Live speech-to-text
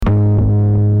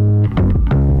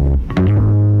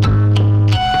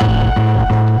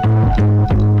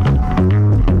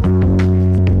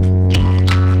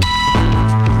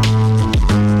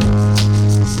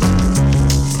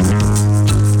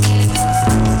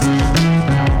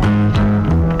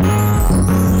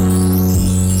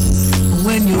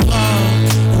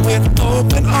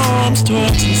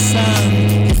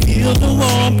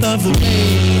of the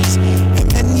rays,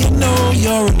 and then you know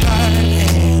you're alive,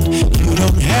 and you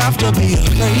don't have to be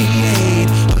afraid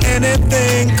of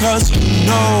anything, cause you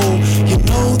know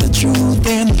the truth,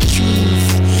 and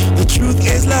the truth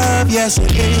is love, yes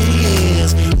it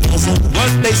is. Wasn't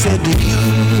what they said to you,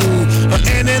 or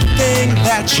anything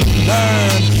that you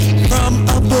learn from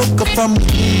a book or from the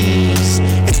news.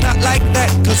 It's not like that,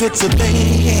 cause it's a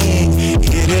thing.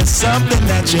 It is something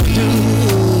that you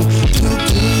do.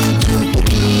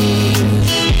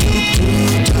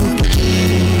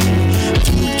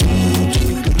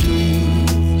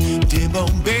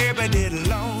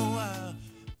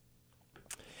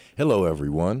 Hello,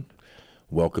 everyone.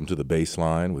 Welcome to the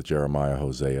Bassline with Jeremiah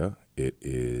Hosea. It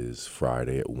is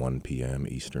Friday at 1 p.m.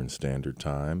 Eastern Standard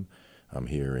Time. I'm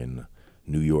here in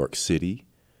New York City,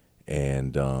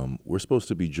 and we're supposed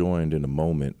to be joined in a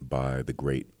moment by the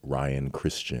great Ryan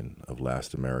Cristian of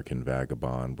Last American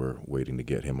Vagabond. We're waiting to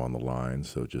get him on the line,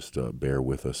 so just bear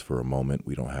with us for a moment.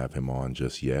 We don't have him on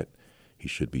just yet. He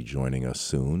should be joining us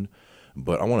soon.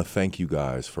 But I want to thank you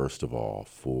guys, first of all,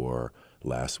 for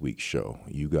last week's show.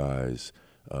 You guys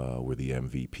were the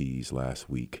MVPs last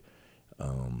week.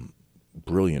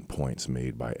 Brilliant points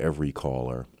made by every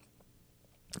caller.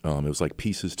 It was like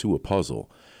pieces to a puzzle.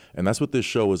 And that's what this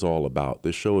show is all about.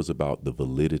 This show is about the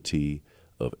validity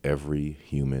of every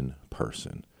human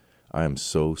person. I am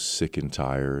so sick and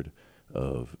tired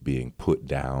of being put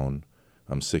down.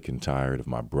 I'm sick and tired of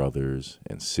my brothers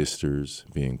and sisters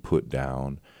being put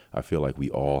down. I feel like we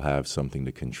all have something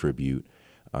to contribute.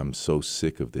 I'm so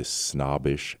sick of this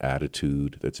snobbish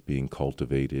attitude that's being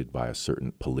cultivated by a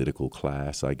certain political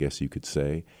class, I guess you could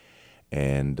say.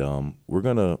 And we're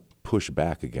going to push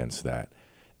back against that.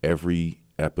 Every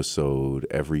episode,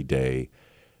 every day,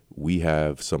 we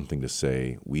have something to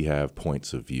say. We have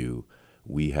points of view.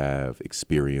 We have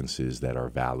experiences that are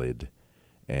valid.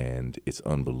 And it's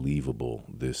unbelievable,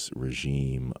 this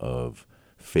regime of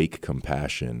fake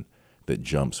compassion that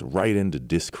jumps right into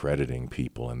discrediting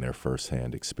people and their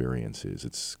firsthand experiences.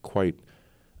 It's quite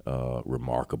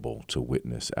remarkable to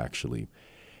witness, actually.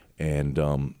 And,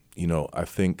 I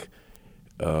think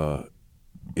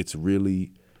it's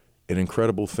really an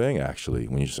incredible thing, actually,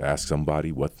 when you just ask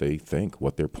somebody what they think,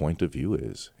 what their point of view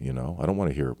is. I don't want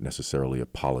to hear necessarily a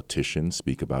politician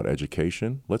speak about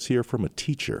education. Let's hear from a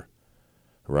teacher,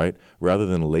 right? Rather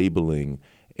than labeling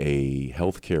a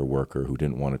healthcare worker who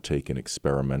didn't want to take an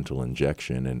experimental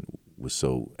injection and was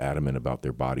so adamant about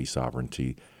their body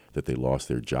sovereignty that they lost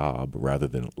their job, rather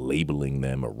than labeling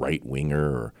them a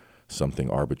right-winger or something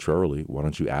arbitrarily, why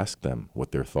don't you ask them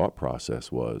what their thought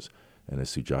process was? And as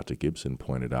Sujata Gibson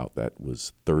pointed out, that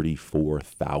was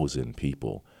 34,000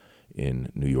 people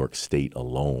in New York State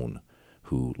alone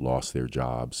who lost their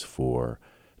jobs for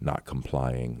not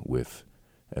complying with,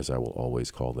 as I will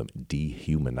always call them,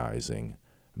 dehumanizing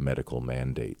medical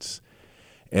mandates.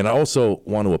 And I also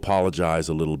want to apologize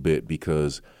a little bit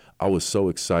because I was so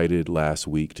excited last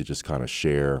week to just kind of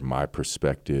share my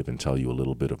perspective and tell you a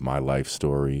little bit of my life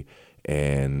story.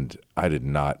 And I did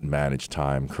not manage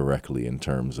time correctly in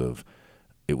terms of,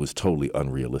 it was totally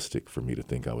unrealistic for me to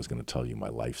think I was going to tell you my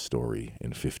life story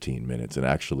in 15 minutes. And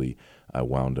actually, I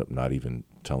wound up not even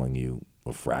telling you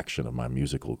a fraction of my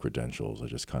musical credentials. I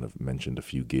just kind of mentioned a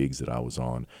few gigs that I was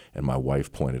on, and my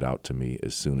wife pointed out to me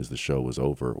as soon as the show was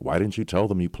over, why didn't you tell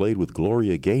them you played with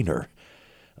Gloria Gaynor?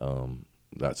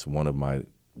 That's one of my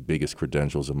biggest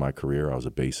credentials of my career. I was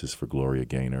a bassist for Gloria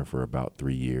Gaynor for about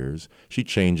 3 years. She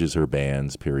changes her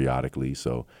bands periodically,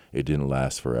 so it didn't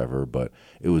last forever, but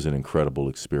it was an incredible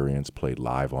experience. Played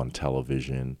live on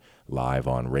television, live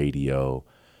on radio.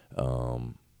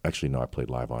 Actually, no, I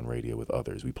played live on radio with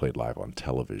others. We played live on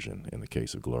television in the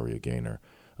case of Gloria Gaynor.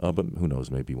 But who knows,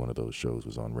 maybe one of those shows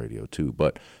was on radio too.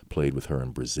 But played with her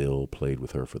in Brazil, played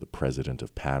with her for the President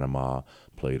of Panama,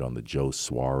 played on the Joe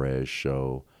Suarez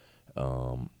show.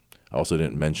 I also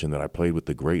didn't mention that I played with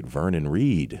the great Vernon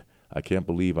Reid. I can't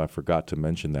believe I forgot to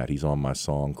mention that. He's on my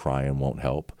song, Crying Won't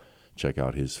Help. Check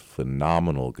out his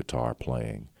phenomenal guitar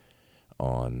playing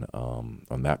on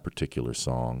that particular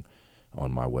song on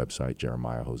my website,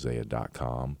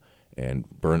 jeremiahhosea.com. And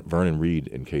Vernon Reid,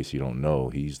 in case you don't know,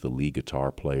 he's the lead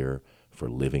guitar player for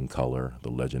Living Colour, the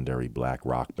legendary black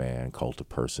rock band, Cult of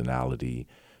Personality.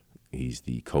 He's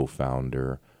the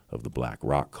co-founder of the Black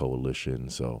Rock Coalition.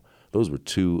 So those were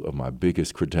two of my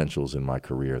biggest credentials in my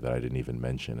career that I didn't even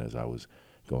mention as I was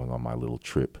going on my little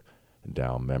trip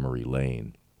down memory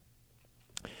lane.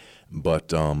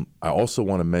 But I also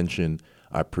want to mention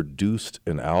I produced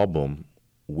an album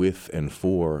with and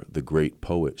for the great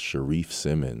poet Sharif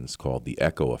Simmons called The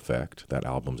Echo Effect. That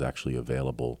album's actually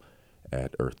available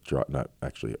at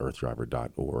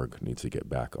earthdriver.org. Needs to get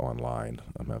back online.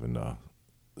 I'm having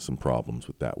some problems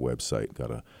with that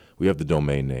website. We have the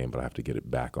domain name, but I have to get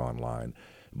it back online.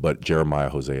 But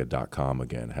JeremiahHosea.com,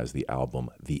 again, has the album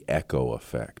The Echo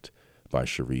Effect by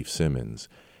Sharif Simmons.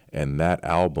 And that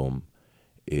album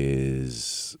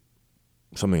is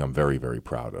something I'm very, very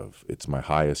proud of. It's my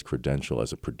highest credential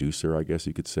as a producer, I guess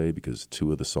you could say, because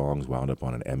 2 of the songs wound up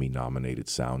on an Emmy-nominated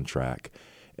soundtrack.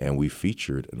 And we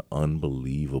featured an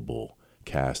unbelievable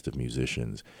cast of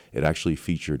musicians. It actually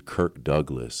featured Kirk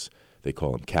Douglas. They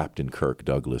call him Captain Kirk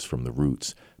Douglas from The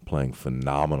Roots, playing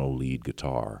phenomenal lead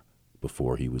guitar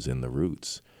before he was in The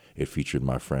Roots. It featured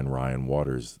my friend Ryan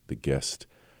Waters, the guest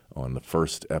on the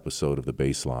first episode of the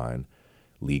Bassline,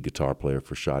 lead guitar player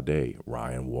for Sade,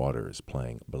 Ryan Waters,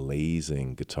 playing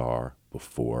blazing guitar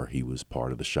before he was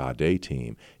part of the Sade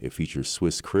team. It features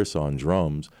Swiss Chris on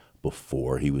drums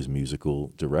before he was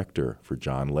musical director for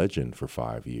John Legend for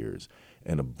 5 years,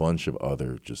 and a bunch of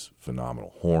other just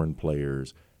phenomenal horn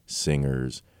players,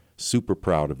 singers. Super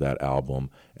proud of that album,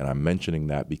 and I'm mentioning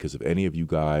that because if any of you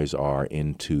guys are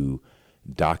into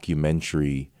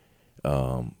documentary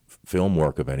film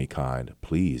work of any kind,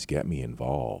 please get me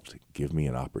involved. Give me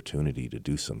an opportunity to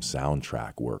do some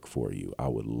soundtrack work for you. I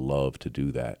would love to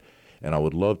do that. And I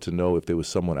would love to know if there was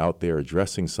someone out there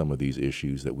addressing some of these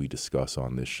issues that we discuss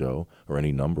on this show or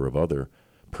any number of other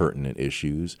pertinent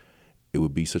issues. It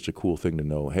would be such a cool thing to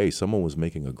know, hey, someone was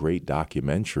making a great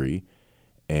documentary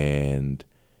and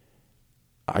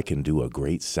I can do a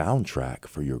great soundtrack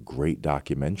for your great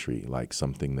documentary, like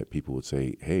something that people would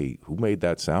say, hey, who made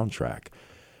that soundtrack?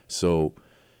 So,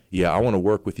 yeah, I want to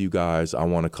work with you guys. I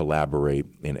want to collaborate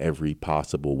in every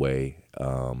possible way.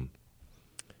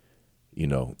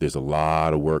 There's a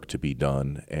lot of work to be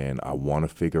done, and I want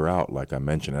to figure out, like I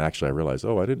mentioned, and actually I realized,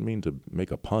 I didn't mean to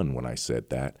make a pun when I said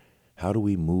that. How do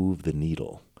we move the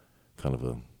needle? Kind of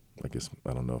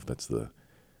I don't know if that's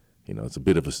it's a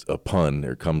bit of a pun,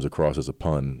 or comes across as a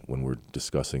pun when we're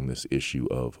discussing this issue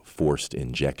of forced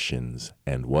injections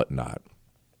and whatnot.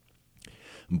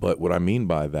 But what I mean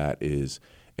by that is,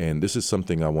 and this is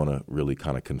something I want to really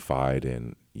kind of confide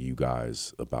in you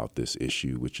guys about this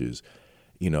issue, which is,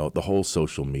 the whole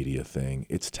social media thing.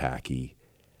 It's tacky.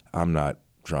 I'm not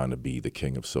trying to be the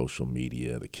king of social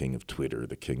media, the king of Twitter,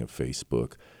 the king of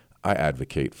Facebook. I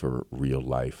advocate for real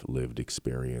life lived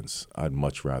experience. I'd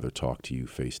much rather talk to you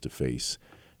face to face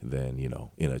than,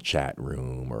 in a chat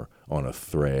room or on a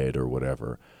thread or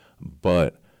whatever.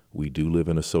 But we do live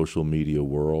in a social media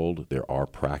world. There are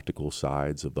practical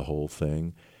sides of the whole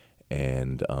thing.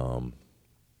 And,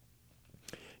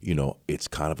 it's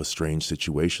kind of a strange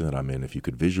situation that I'm in, if you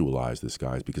could visualize this,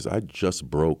 guys, because I just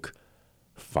broke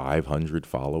 500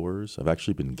 followers. I've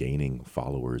actually been gaining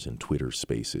followers in Twitter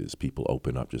spaces. People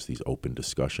open up just these open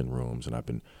discussion rooms, and I've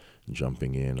been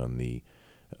jumping in on the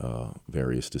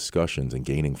various discussions and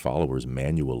gaining followers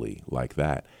manually like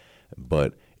that.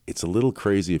 But it's a little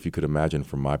crazy if you could imagine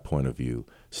from my point of view.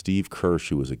 Steve Kirsch,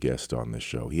 who was a guest on this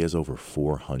show, he has over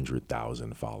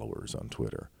 400,000 followers on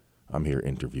Twitter. I'm here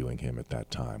interviewing him at that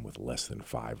time with less than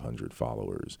 500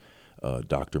 followers.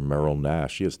 Dr. Merrill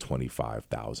Nash, she has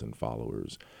 25,000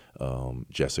 followers.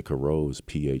 Jessica Rose,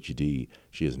 PhD,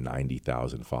 she has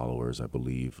 90,000 followers. I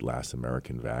believe Last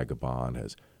American Vagabond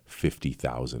has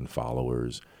 50,000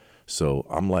 followers. So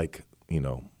I'm like,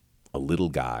 a little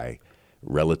guy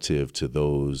relative to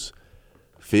those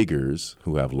figures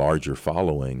who have larger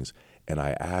followings. And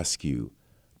I ask you,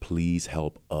 please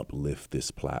help uplift this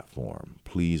platform.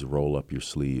 Please roll up your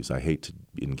sleeves. I hate to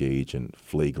engage in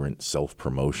flagrant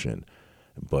self-promotion,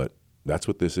 but that's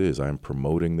what this is. I'm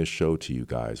promoting this show to you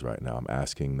guys right now. I'm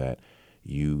asking that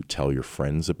you tell your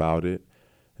friends about it,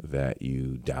 that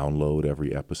you download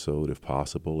every episode if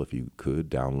possible. If you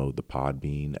could, download the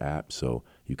Podbean app so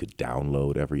you could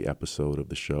download every episode of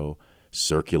the show.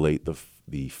 Circulate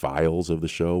the files of the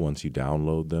show once you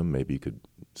download them. Maybe you could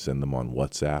send them on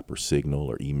WhatsApp or Signal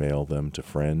or email them to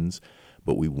friends.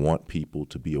 But we want people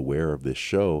to be aware of this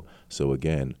show. So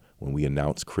again, when we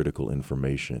announce critical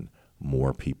information,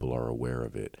 more people are aware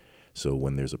of it. So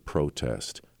when there's a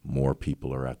protest, more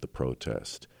people are at the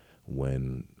protest.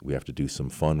 When we have to do some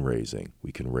fundraising,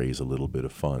 we can raise a little bit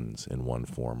of funds in one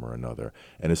form or another.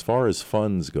 And as far as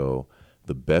funds go,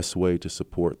 the best way to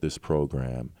support this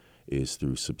program is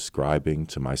through subscribing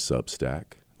to my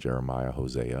Substack, Jeremiah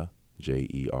Hosea,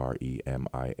 Jeremiah Hosea,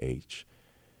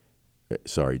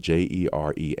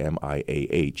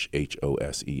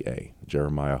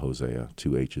 Jeremiah Hosea,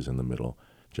 2 H's in the middle.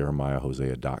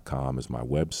 JeremiahHosea.com is my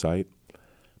website.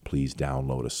 Please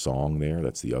download a song there.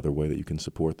 That's the other way that you can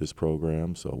support this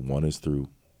program. So one is through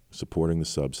supporting the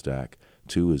Substack.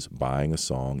 2 is buying a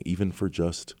song, even for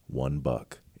just $1.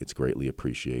 It's greatly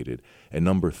appreciated. And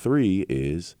number 3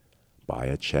 is buy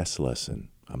a chess lesson.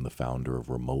 I'm the founder of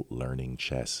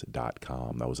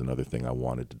remotelearningchess.com. That was another thing I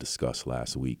wanted to discuss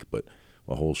last week, but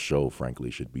a whole show,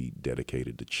 frankly, should be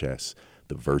dedicated to chess.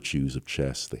 The virtues of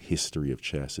chess, the history of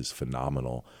chess is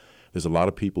phenomenal. There's a lot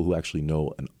of people who actually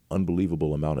know an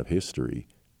unbelievable amount of history,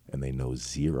 and they know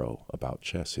zero about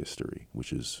chess history,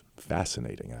 which is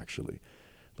fascinating, actually.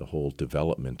 The whole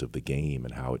development of the game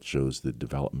and how it shows the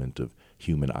development of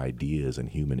human ideas and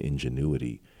human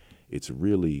ingenuity. It's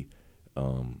really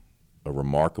a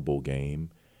remarkable game,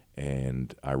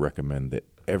 and I recommend that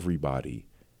everybody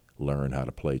learn how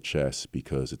to play chess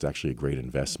because it's actually a great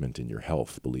investment in your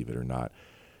health, believe it or not.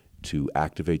 To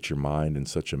activate your mind in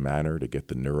such a manner to get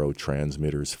the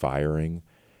neurotransmitters firing,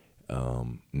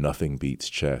 nothing beats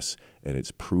chess, and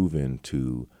it's proven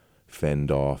to fend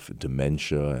off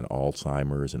dementia and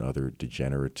Alzheimer's and other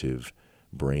degenerative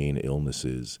brain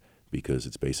illnesses because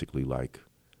it's basically like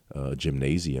a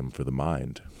gymnasium for the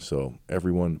mind. So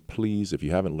everyone, please, if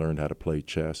you haven't learned how to play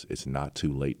chess, it's not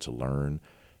too late to learn.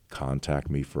 Contact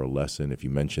me for a lesson. If you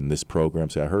mention this program,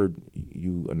 say, I heard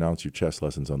you announce your chess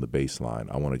lessons on the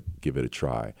Bassline. I want to give it a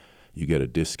try. You get a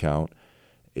discount.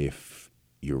 If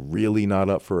you're really not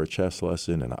up for a chess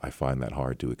lesson, and I find that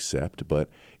hard to accept, but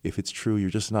if it's true you're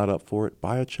just not up for it,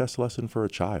 buy a chess lesson for a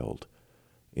child.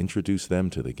 Introduce them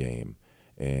to the game.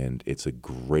 And it's a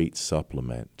great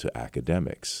supplement to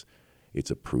academics.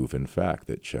 It's a proven fact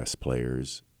that chess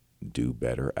players do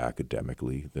better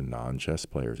academically than non-chess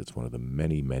players. It's one of the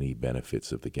many, many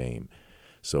benefits of the game.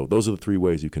 So those are the 3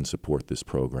 ways you can support this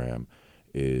program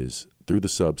is through the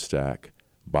Substack,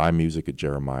 buy music at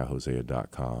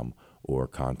jeremiahhosea.com, or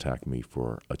contact me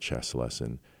for a chess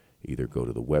lesson. Either go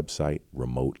to the website,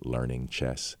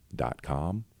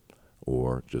 remotelearningchess.com,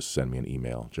 or just send me an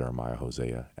email,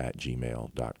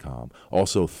 jeremiahhosea@gmail.com.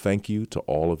 Also, thank you to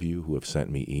all of you who have sent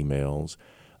me emails.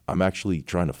 I'm actually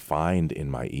trying to find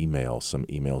in my email some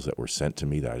emails that were sent to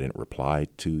me that I didn't reply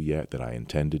to yet that I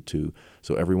intended to.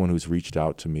 So everyone who's reached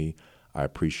out to me, I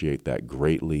appreciate that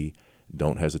greatly.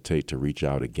 Don't hesitate to reach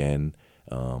out again.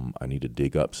 I need to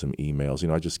dig up some emails.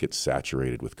 I just get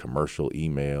saturated with commercial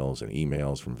emails and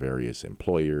emails from various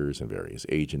employers and various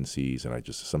agencies, and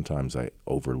sometimes I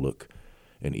overlook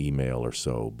an email or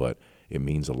so, but it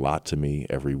means a lot to me.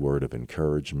 Every word of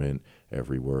encouragement,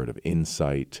 every word of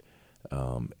insight,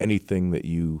 anything that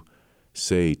you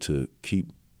say to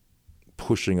keep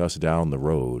pushing us down the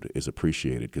road is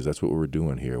appreciated, because that's what we're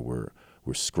doing here. We're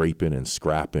scraping and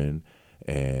scrapping,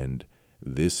 and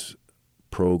this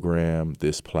program,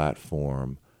 this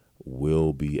platform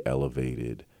will be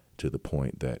elevated to the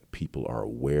point that people are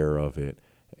aware of it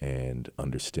and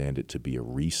understand it to be a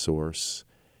resource.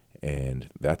 And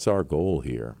that's our goal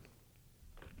here.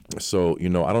 So,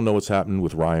 I don't know what's happened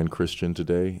with Ryan Cristian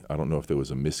today. I don't know if there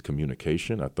was a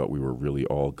miscommunication. I thought we were really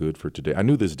all good for today. I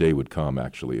knew this day would come,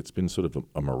 actually. It's been sort of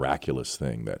a miraculous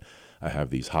thing that I have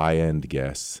these high-end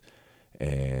guests,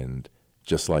 and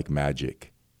just like magic,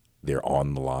 they're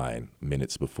on the line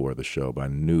minutes before the show. But I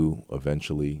knew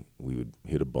eventually we would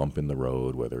hit a bump in the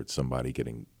road, whether it's somebody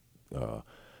getting,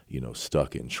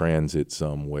 stuck in transit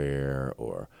somewhere,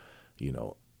 or,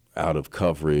 out of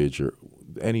coverage, or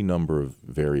any number of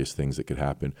various things that could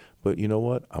happen. But you know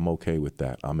what? I'm okay with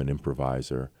that. I'm an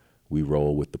improviser. We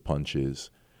roll with the punches.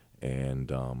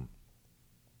 And, as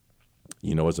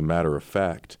a matter of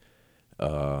fact,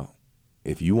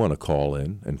 if you want to call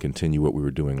in and continue what we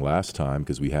were doing last time,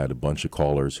 because we had a bunch of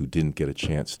callers who didn't get a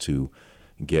chance to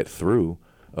get through,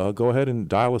 go ahead and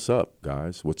dial us up,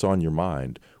 guys. What's on your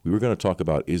mind? We were going to talk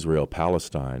about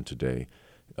Israel-Palestine today.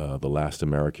 The Last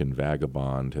American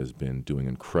Vagabond has been doing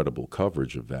incredible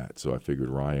coverage of that, so I figured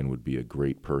Ryan would be a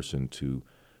great person to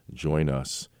join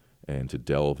us and to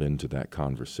delve into that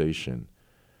conversation.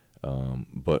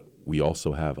 But we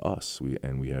also have us,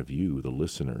 and we have you, the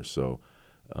listener. So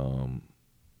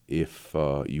if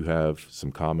you have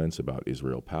some comments about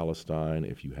Israel-Palestine,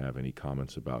 if you have any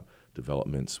comments about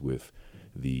developments with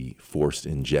the forced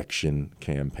injection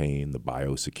campaign, the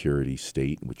biosecurity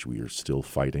state, which we are still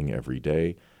fighting every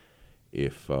day,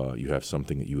 if you have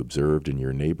something that you observed in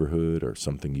your neighborhood or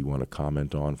something you want to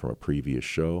comment on from a previous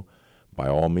show, by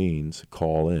all means,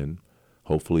 call in.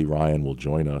 Hopefully Ryan will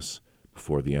join us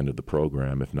before the end of the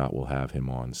program. If not, we'll have him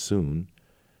on soon.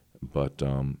 But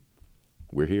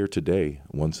we're here today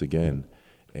once again,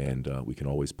 and we can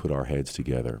always put our heads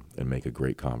together and make a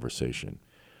great conversation.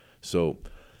 So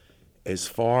as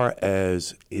far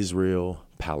as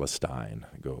Israel-Palestine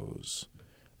goes,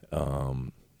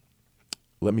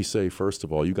 let me say, first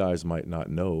of all, you guys might not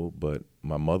know, but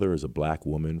my mother is a black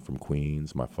woman from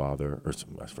Queens. My father, or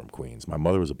from Queens. My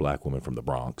mother was a black woman from the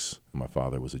Bronx. And my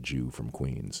father was a Jew from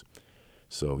Queens.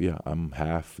 So, yeah, I'm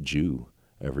half Jew,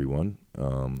 everyone.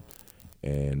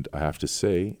 And I have to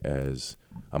say, as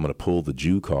I'm going to pull the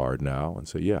Jew card now and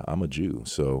say, yeah, I'm a Jew.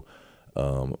 So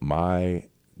my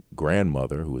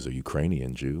grandmother, who was a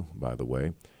Ukrainian Jew, by the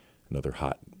way, another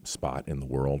hot spot in the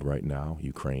world right now,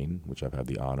 Ukraine, which I've had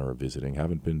the honor of visiting.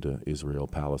 Haven't been to Israel,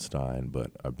 Palestine,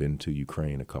 but I've been to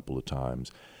Ukraine a couple of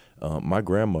times. My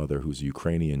grandmother, who's a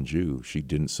Ukrainian Jew, she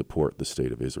didn't support the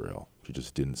state of Israel. She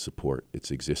just didn't support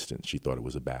its existence. She thought it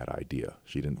was a bad idea.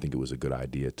 She didn't think it was a good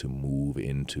idea to move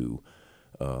into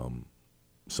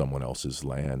someone else's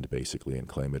land, basically, and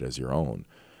claim it as your own.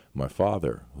 My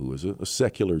father, who was a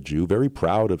secular Jew, very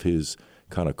proud of his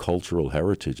kind of cultural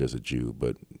heritage as a Jew,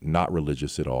 but not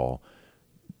religious at all,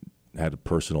 had a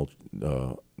personal,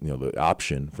 the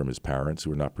option from his parents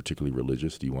who were not particularly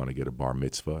religious. Do you want to get a bar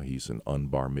mitzvah? He's an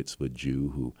unbar mitzvah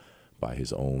Jew who, by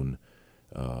his own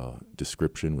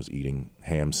description, was eating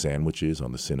ham sandwiches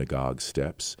on the synagogue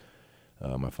steps.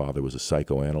 My father was a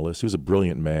psychoanalyst. He was a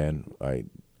brilliant man. I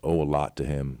owe a lot to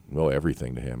him, owe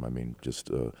everything to him. I mean, just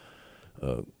a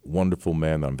wonderful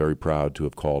man that I'm very proud to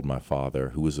have called my father,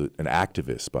 who was an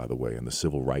activist, by the way, in the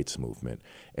civil rights movement.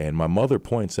 And my mother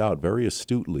points out very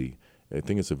astutely, I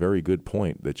think it's a very good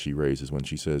point that she raises when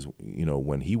she says,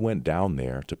 when he went down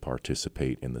there to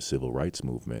participate in the civil rights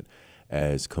movement,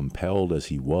 as compelled as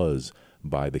he was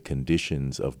by the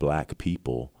conditions of black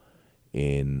people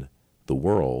in the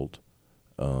world,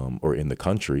 or in the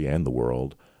country and the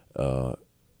world,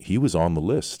 he was on the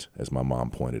list, as my mom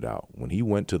pointed out. When he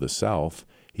went to the South,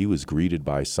 he was greeted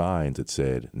by signs that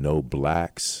said, no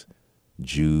blacks,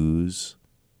 Jews,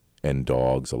 and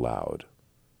dogs allowed.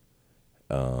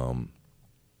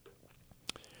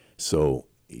 So,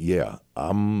 yeah,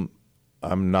 I'm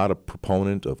not a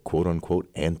proponent of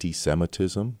quote-unquote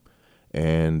anti-Semitism.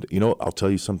 And, I'll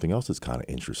tell you something else that's kind of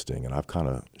interesting, and I've kind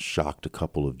of shocked a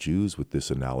couple of Jews with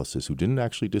this analysis who didn't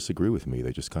actually disagree with me.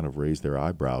 They just kind of raised their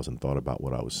eyebrows and thought about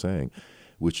what I was saying,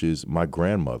 which is my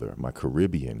grandmother, my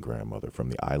Caribbean grandmother from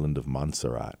the island of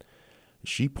Montserrat.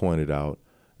 She pointed out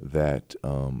that,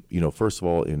 first of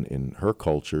all, in her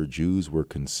culture, Jews were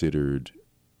considered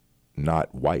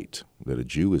not white, that a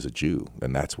Jew is a Jew,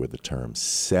 and that's where the term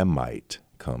Semite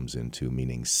comes into,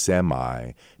 meaning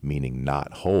semi, meaning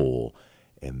not whole,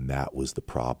 and that was the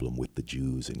problem with the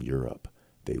Jews in Europe.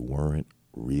 They weren't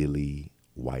really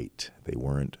white. They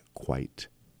weren't quite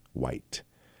white.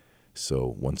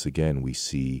 So once again, we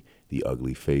see the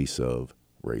ugly face of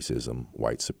racism,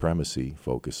 white supremacy,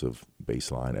 focus of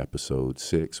Bassline episode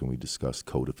 6 when we discuss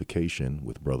codification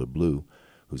with Brother Blue,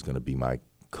 who's going to be my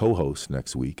co-host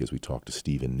next week as we talk to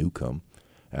Stephen Newcomb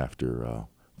after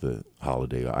the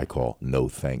holiday I call No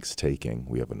Thanks Taking.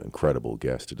 We have an incredible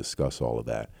guest to discuss all of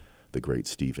that, the great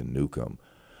Stephen Newcomb.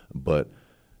 But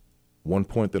one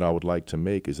point that I would like to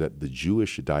make is that the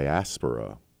Jewish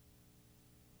diaspora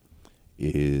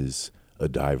is a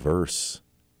diverse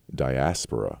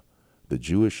diaspora. The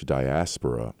Jewish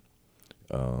diaspora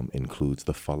includes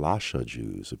the Falasha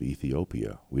Jews of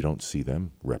Ethiopia. We don't see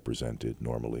them represented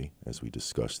normally as we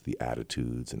discuss the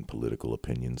attitudes and political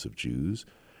opinions of Jews.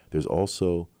 There's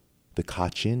also the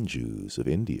Kachin Jews of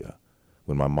India.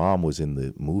 When my mom was in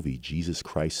the movie Jesus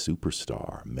Christ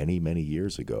Superstar many, many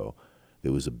years ago,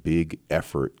 there was a big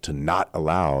effort to not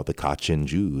allow the Kachin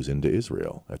Jews into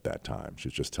Israel at that time. She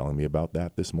was just telling me about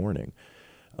that this morning.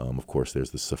 Of course,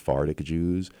 there's the Sephardic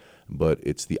Jews, but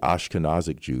it's the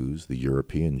Ashkenazic Jews, the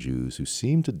European Jews, who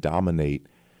seem to dominate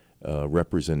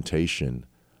representation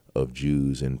of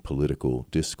Jews in political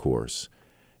discourse.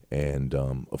 And,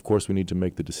 of course, we need to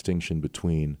make the distinction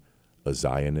between a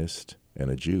Zionist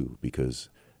and a Jew, because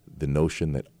the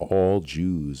notion that all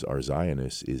Jews are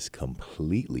Zionists is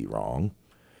completely wrong.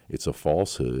 It's a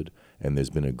falsehood, and there's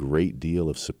been a great deal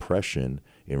of suppression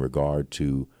in regard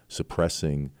to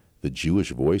suppressing the Jewish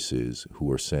voices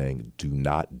who are saying, do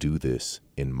not do this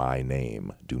in my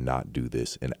name. Do not do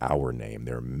this in our name.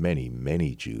 There are many,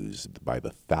 many Jews. By the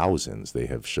thousands, they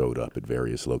have showed up at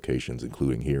various locations,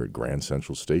 including here at Grand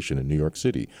Central Station in New York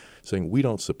City, saying, we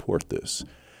don't support this.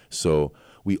 So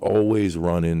we always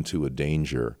run into a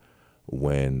danger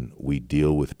when we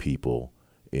deal with people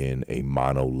in a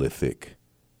monolithic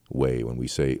way. When we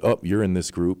say, oh, you're in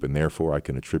this group, and therefore I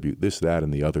can attribute this, that,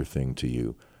 and the other thing to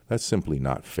you. That's simply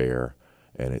not fair,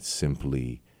 and it's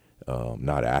simply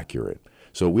not accurate.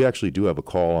 So we actually do have a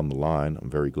call on the line. I'm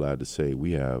very glad to say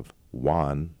we have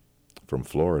Juan from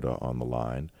Florida on the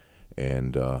line.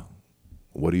 And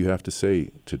what do you have to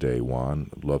say today, Juan?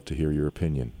 I'd love to hear your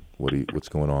opinion. What's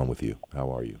going on with you?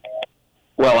 How are you?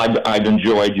 Well, I've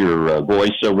enjoyed your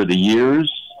voice over the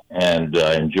years, and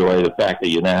enjoy the fact that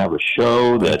you now have a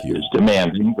show that is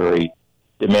demanding, very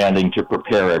demanding to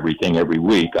prepare everything every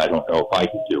week. I don't know if I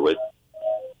could do it.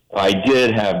 I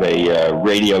did have a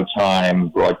radio time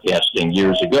broadcasting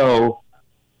years ago,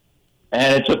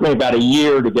 and it took me about a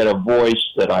year to get a voice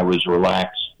that I was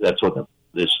relaxed. That's what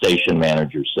the station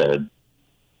manager said.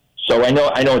 So I know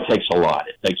it takes a lot.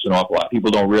 It takes an awful lot. People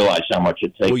don't realize how much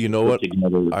it takes. Well, you know what?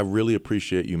 I really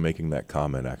appreciate you making that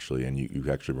comment, actually, and you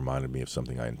actually reminded me of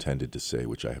something I intended to say,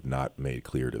 which I have not made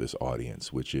clear to this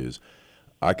audience, which is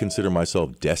I consider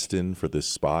myself destined for this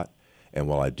spot, and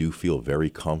while I do feel very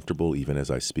comfortable, even as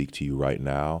I speak to you right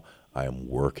now, I am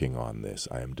working on this.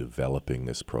 I am developing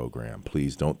this program.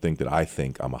 Please don't think that I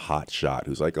think I'm a hot shot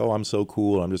who's like, oh, I'm so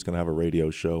cool, I'm just going to have a radio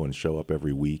show and show up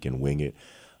every week and wing it.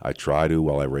 I try to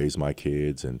while I raise my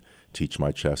kids and teach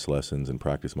my chess lessons and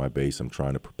practice my bass. I'm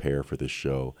trying to prepare for this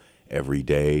show every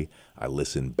day. I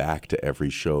listen back to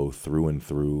every show through and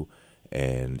through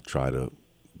and try to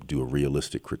do a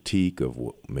realistic critique of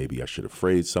what maybe I should have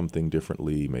phrased something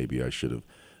differently. Maybe I should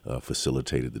have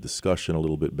facilitated the discussion a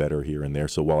little bit better here and there.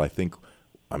 So while I think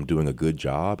I'm doing a good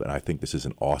job and I think this is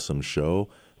an awesome show,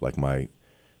 like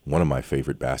one of my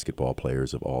favorite basketball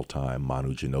players of all time,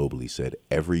 Manu Ginobili, said,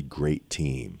 every great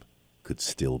team could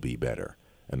still be better.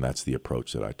 And that's the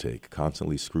approach that I take,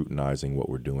 constantly scrutinizing what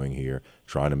we're doing here,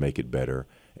 trying to make it better.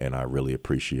 And I really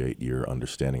appreciate your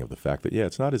understanding of the fact that, yeah,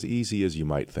 it's not as easy as you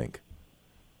might think.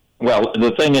 Well,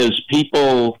 the thing is,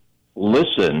 people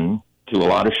listen to a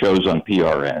lot of shows on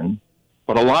PRN,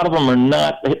 but a lot of them are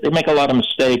not, they make a lot of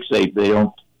mistakes. They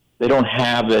don't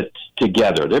have it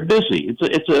together. They're busy.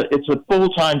 It's a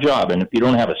full-time job, and if you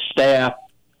don't have a staff,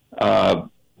 there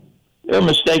are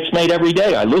mistakes made every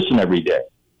day. I listen every day,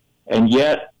 and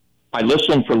yet I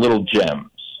listen for little gems,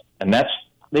 and that's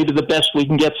maybe the best we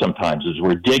can get sometimes. Is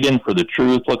we're digging for the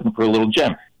truth, looking for a little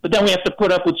gem, but then we have to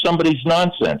put up with somebody's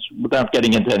nonsense without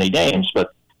getting into any names.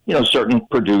 But certain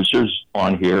producers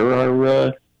on here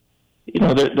are,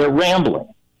 they're rambling.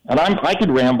 And I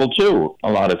could ramble too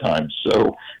a lot of times.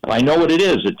 So I know what it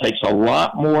is. It takes a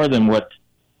lot more than what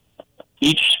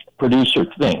each producer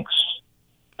thinks.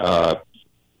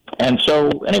 And so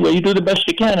anyway, you do the best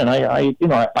you can. And I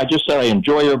just said I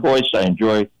enjoy your voice. I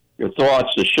enjoy your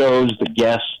thoughts, the shows, the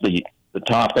guests, the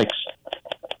topics.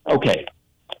 Okay.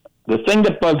 The thing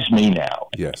that bugs me now.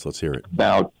 Yes, let's hear it.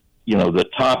 About, the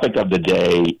topic of the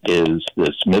day is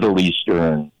this Middle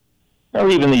Eastern, or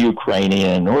even the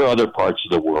Ukrainian or other parts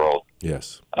of the world.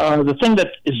 Yes. The thing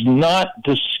that is not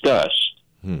discussed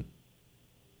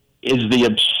is the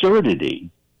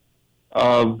absurdity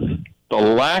of the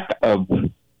lack of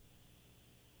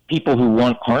people who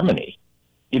want harmony.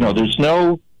 There's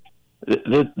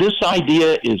this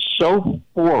idea is so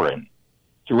foreign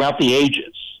throughout the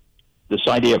ages, this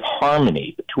idea of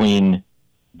harmony between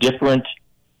different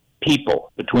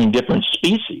people, between different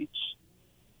species.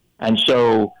 And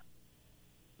so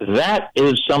that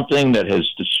is something that has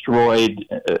destroyed,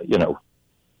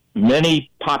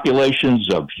 many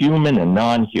populations of human and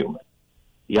non-human.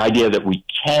 The idea that we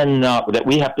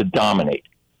we have to dominate,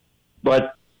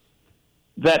 but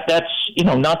that's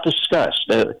not discussed.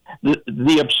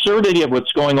 The absurdity of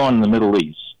what's going on in the Middle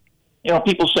East.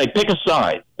 People say pick a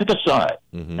side.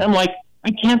 Mm-hmm. And I'm like, I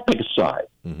can't pick a side.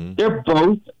 Mm-hmm. They're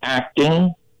both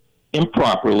acting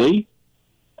improperly,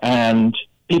 and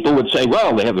people would say,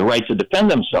 well, they have the right to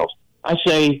defend themselves. I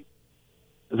say,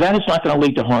 that is not going to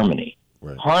lead to harmony.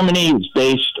 Right. Harmony is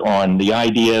based on the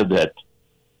idea that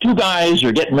two guys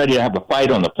are getting ready to have a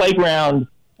fight on the playground,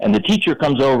 and the teacher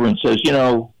comes over and says,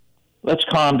 let's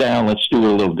calm down, let's do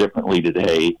it a little differently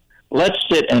today. Let's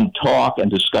sit and talk and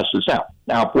discuss this out.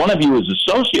 Now, if one of you is a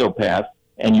sociopath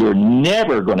and you're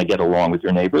never going to get along with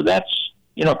your neighbor, that's,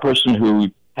 a person who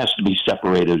has to be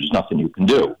separated. There's nothing you can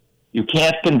do. You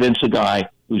can't convince a guy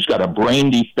who's got a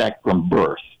brain defect from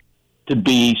birth to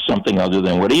be something other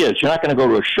than what he is. You're not going to go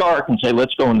to a shark and say,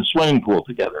 let's go in the swimming pool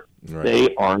together. Right.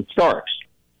 They aren't sharks.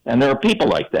 And there are people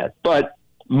like that. But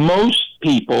most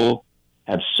people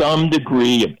have some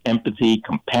degree of empathy,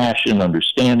 compassion,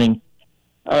 understanding.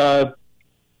 And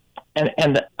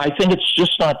I think it's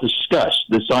just not discussed,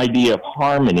 this idea of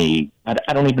harmony.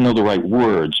 I don't even know the right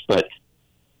words, but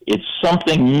it's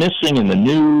something missing in the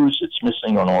news. It's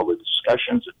missing on all the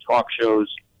discussions and talk shows.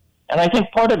 And I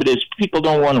think part of it is people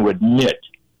don't want to admit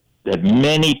that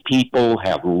many people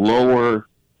have lower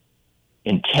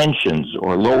intentions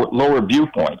or lower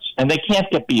viewpoints, and they can't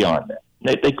get beyond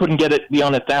that. They couldn't get it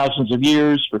beyond it for thousands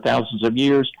of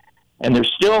years, and they're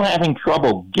still having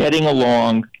trouble getting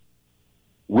along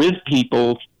with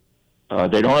people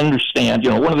They don't understand.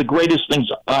 One of the greatest things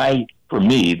for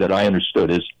me that I understood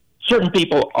is certain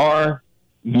people are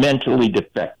mentally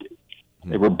defective.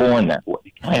 They were born that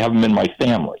way. I have them in my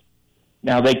family.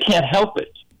 Now, they can't help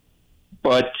it,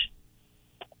 but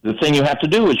the thing you have to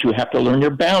do is you have to learn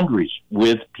your boundaries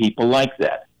with people like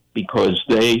that, because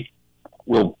they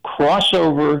will cross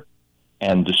over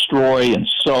and destroy,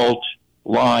 insult,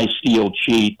 lie, steal,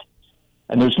 cheat.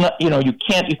 And there's not, you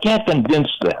can't convince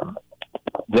them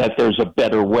that there's a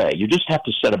better way. You just have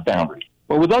to set a boundary.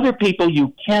 But with other people,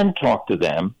 you can talk to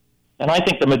them. And I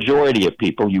think the majority of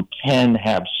people, you can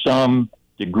have some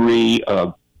degree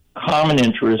of common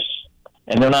interests,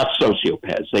 and they're not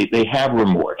sociopaths. They have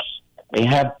remorse. They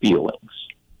have feelings.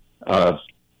 Like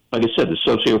I said, the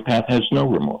sociopath has no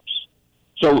remorse.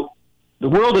 So the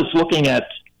world is looking at,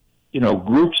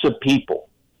 groups of people,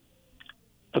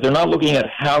 but they're not looking at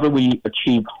how do we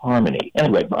achieve harmony.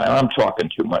 Anyway, I'm talking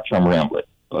too much. I'm rambling,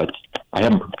 but I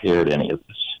haven't prepared any of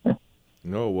this.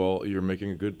 No, well, you're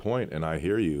making a good point, and I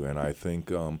hear you, and I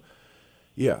think,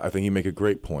 I think you make a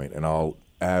great point, and I'll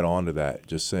add on to that,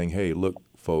 just saying, hey, look,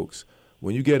 folks,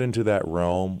 when you get into that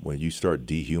realm, when you start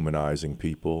dehumanizing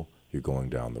people, you're going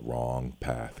down the wrong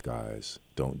path, guys.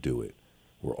 Don't do it.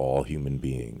 We're all human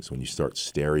beings. When you start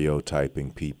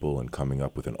stereotyping people and coming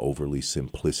up with an overly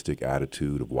simplistic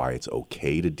attitude of why it's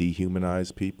okay to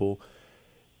dehumanize people,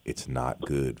 it's not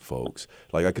good, folks.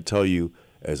 Like I could tell you,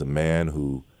 as a man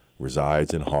who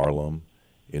resides in Harlem,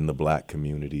 in the black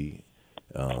community,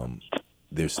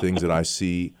 there's things that I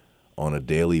see on a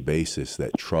daily basis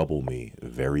that trouble me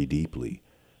very deeply.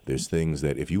 There's things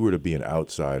that if you were to be an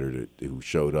outsider who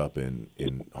showed up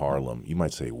in Harlem, you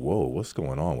might say, whoa, what's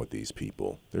going on with these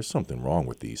people? There's something wrong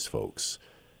with these folks.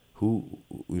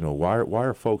 Why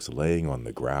are folks laying on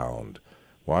the ground?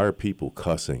 Why are people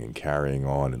cussing and carrying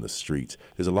on in the streets?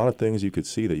 There's a lot of things you could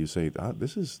see that you say,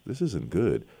 this isn't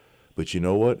good. But you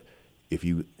know what? If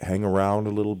you hang around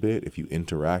a little bit, if you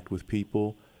interact with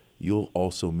people, you'll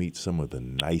also meet some of the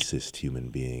nicest human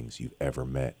beings you've ever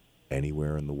met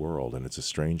anywhere in the world. And it's a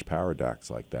strange paradox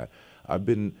like that. I've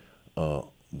been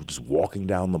just walking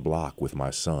down the block with my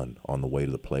son on the way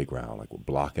to the playground, like a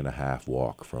block and a half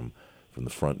walk from the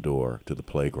front door to the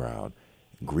playground,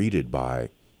 greeted by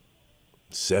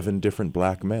 7 different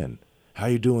black men. How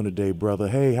you doing today, brother?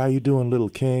 Hey, how you doing, little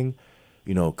king?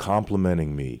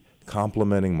 Complimenting me,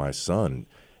 complimenting my son.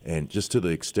 And just to the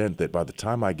extent that by the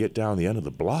time I get down the end of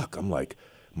the block, I'm like,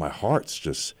 my heart's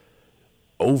just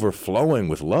overflowing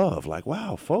with love. Like,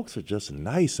 wow, folks are just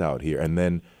nice out here. And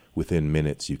then within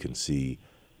minutes, you can see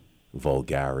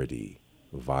vulgarity,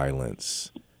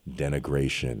 violence,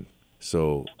 denigration.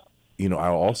 So,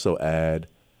 I'll also add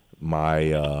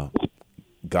my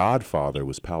godfather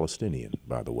was Palestinian,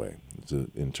 by the way,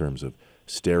 in terms of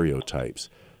stereotypes.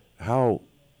 How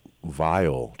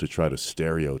vile to try to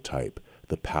stereotype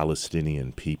the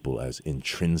Palestinian people as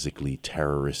intrinsically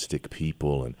terroristic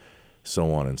people and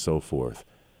so on and so forth.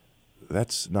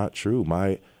 That's not true.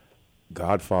 My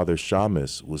godfather,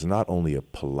 Shamus, was not only a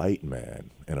polite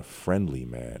man and a friendly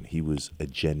man, he was a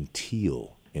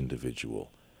genteel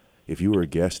individual. If you were a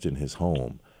guest in his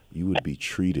home, you would be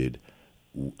treated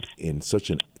in such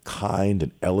a kind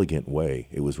and elegant way.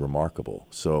 It was remarkable.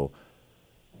 So,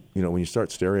 when you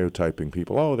start stereotyping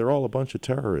people, oh, they're all a bunch of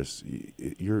terrorists.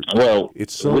 Hatred.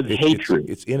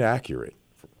 It's inaccurate.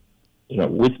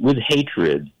 With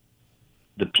hatred,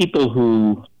 the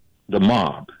people the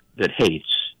mob that hates,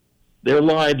 their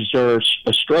lives are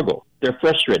a struggle. They're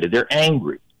frustrated. They're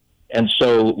angry. And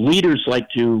so leaders like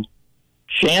to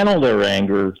channel their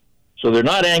anger, so they're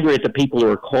not angry at the people who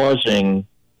are causing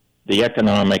the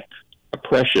economic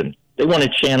oppression. They want to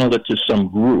channel it to some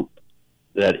group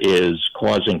that is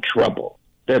causing trouble.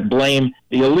 The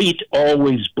elite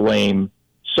always blame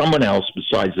someone else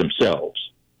besides themselves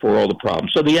for all the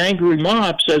problems. So the angry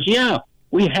mob says, yeah,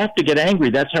 we have to get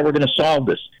angry. That's how we're going to solve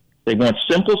this. They want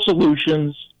simple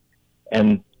solutions.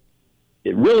 And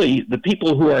the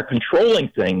people who are controlling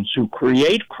things, who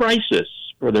create crisis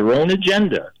for their own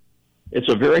agenda,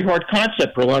 it's a very hard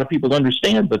concept for a lot of people to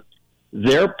understand, but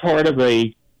they're part of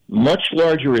a much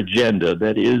larger agenda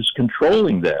that is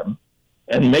controlling them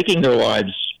and making their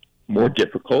lives more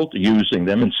difficult, using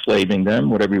them, enslaving them,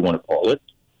 whatever you want to call it.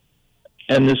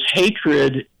 And this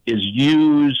hatred is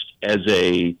used as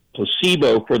a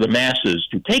placebo for the masses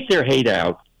to take their hate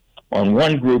out on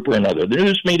one group or another. The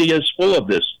news media is full of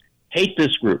this. Hate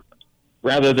this group,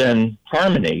 rather than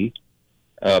harmony,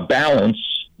 balance,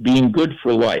 being good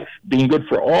for life, being good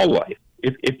for all life.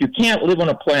 If you can't live on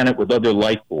a planet with other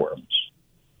life forms,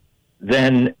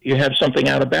 then you have something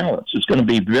out of balance. It's going to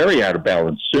be very out of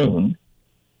balance soon.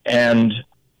 And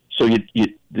So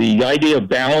the idea of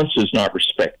balance is not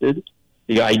respected.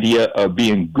 The idea of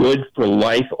being good for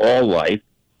life, all life,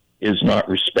 is not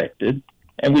respected.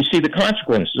 And we see the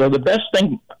consequences. So the best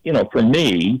thing, for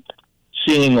me,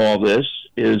 seeing all this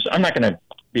is I'm not going to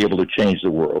be able to change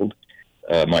the world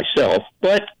myself,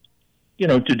 but,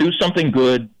 to do something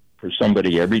good for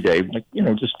somebody every day, like,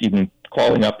 just even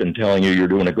calling up and telling you you're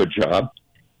doing a good job.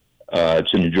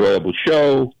 It's an enjoyable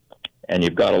show, and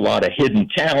you've got a lot of hidden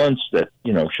talents that,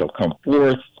 shall come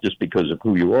forth just because of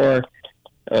who you are.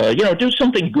 Do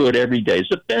something good every day is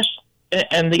the best.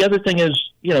 And the other thing is,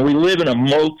 we live in a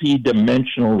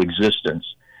multi-dimensional existence,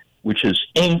 which is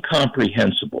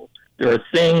incomprehensible. There are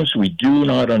things we do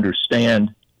not understand,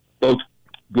 both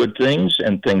good things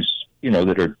and things,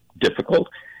 that are difficult.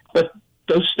 But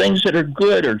those things that are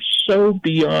good are so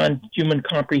beyond human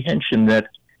comprehension that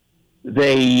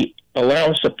they allow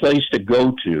us a place to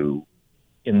go to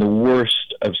in the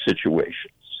worst of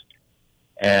situations.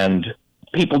 And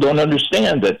people don't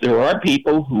understand that there are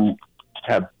people who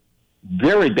have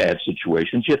very bad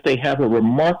situations, yet they have a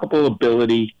remarkable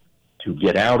ability to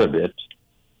get out of it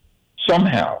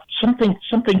somehow. Something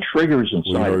triggers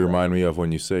inside. Well, you remind me of,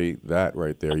 when you say that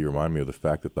right there, you remind me of the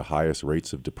fact that the highest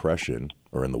rates of depression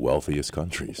are in the wealthiest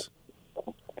countries.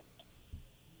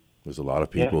 There's a lot of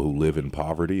people who live in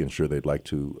poverty and sure they'd like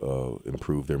to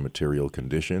improve their material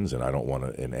conditions, and I don't want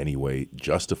to in any way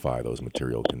justify those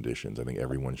material conditions. I think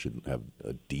everyone should have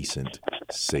a decent,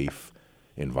 safe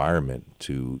environment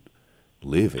to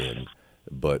live in.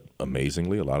 But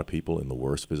amazingly, a lot of people in the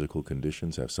worst physical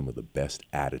conditions have some of the best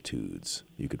attitudes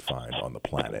you could find on the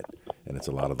planet. And it's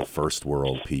a lot of the first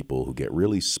world people who get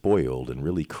really spoiled and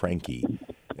really cranky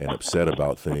and upset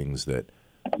about things that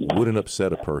wouldn't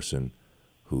upset a person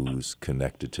who's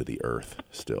connected to the earth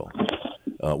still.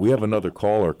 We have another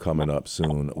caller coming up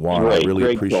soon. Juan, I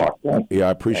really appreciate I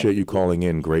appreciate you calling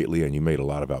in greatly, and you made a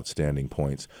lot of outstanding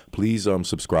points. Please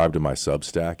subscribe to my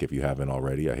Substack if you haven't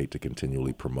already. I hate to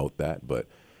continually promote that, but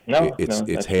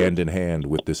it's hand in hand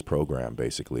with this program,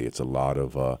 basically. It's a lot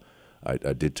of I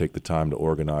did take the time to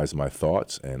organize my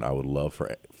thoughts, and I would love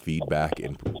for feedback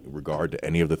in regard to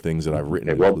any of the things that I've written.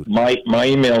 Okay, well, my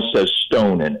email says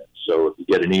Stone in it, so if you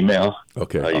get an email, you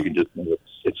can just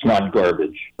it's not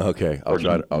garbage. Okay, I'll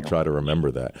try to remember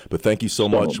that. But thank you so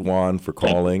much, Juan, for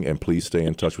calling, and please stay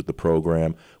in touch with the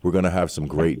program. We're going to have some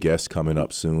great guests coming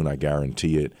up soon, I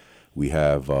guarantee it. We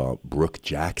have Brooke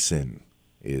Jackson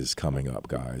is coming up,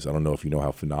 guys. I don't know if you know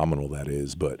how phenomenal that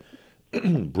is, but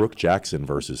Brooke Jackson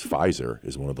versus Pfizer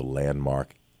is one of the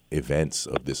landmark events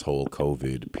of this whole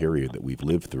COVID period that we've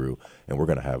lived through, and we're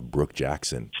going to have Brooke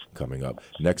Jackson coming up.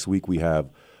 Next week we have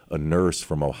a nurse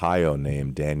from Ohio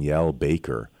named Danielle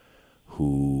Baker,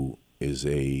 who is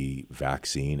a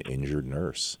vaccine-injured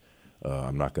nurse.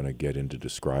 I'm not going to get into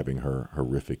describing her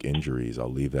horrific injuries. I'll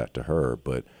leave that to her.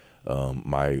 But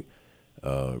my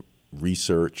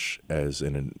research as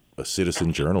a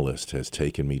citizen journalist has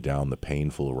taken me down the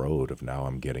painful road of now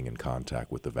I'm getting in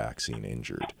contact with the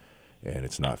vaccine-injured. And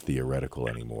it's not theoretical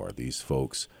anymore. These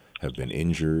folks have been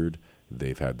injured.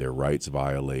 They've had their rights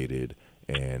violated.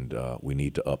 And we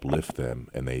need to uplift them,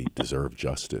 and they deserve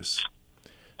justice.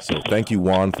 So thank you,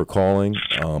 Juan, for calling.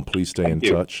 Please stay in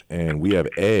touch. And we have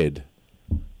Ed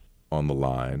on the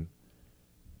line,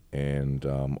 and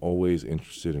I'm always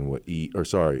interested in what we have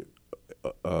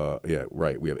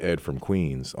Ed from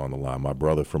Queens on the line, my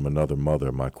brother from another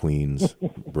mother, my Queens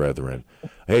brethren.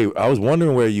 Hey, I was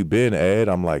wondering where you been, Ed.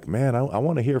 I'm like, man, I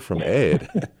want to hear from Ed.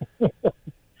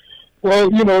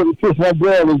 Well, since my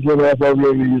dad has been off, I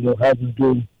really, haven't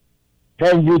been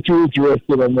too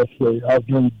interested, I must say. I've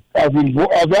been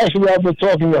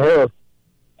talking to her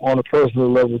on a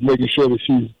personal level, making sure that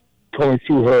she's going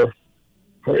through her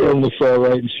illness all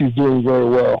right, and she's doing very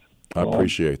well. I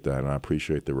appreciate that, and I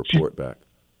appreciate the report back.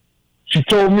 She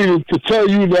told me to tell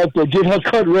you that to get her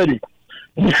cut ready.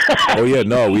 Oh yeah,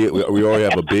 no, we already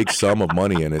have a big sum of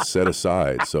money, and it's set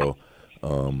aside, so.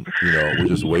 We're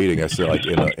just waiting. I said, like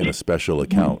in a special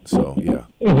account. So yeah,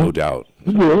 no doubt.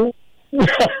 Yeah.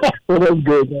 Well, that's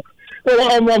good.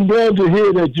 Well, I'm glad to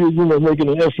hear that you're making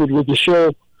an effort with the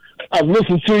show. I've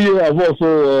listened to you. I'm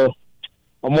also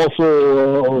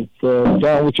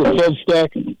down with your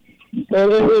Substack, and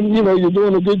you're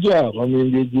doing a good job. I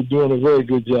mean, you're doing a very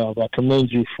good job. I commend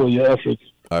you for your efforts.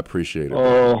 I appreciate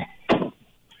it.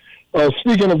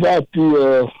 Speaking about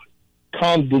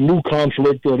the new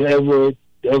conflict, or the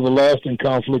everlasting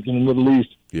conflict in the Middle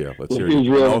East. Yeah, let's hear it.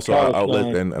 And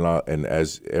also, and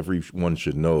as everyone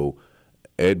should know,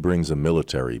 Ed brings a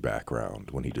military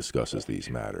background when he discusses these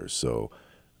matters. So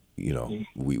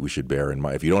we should bear in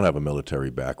mind. If you don't have a military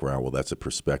background, well, that's a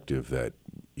perspective that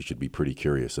you should be pretty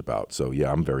curious about. So,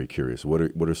 yeah, I'm very curious. What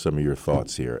are some of your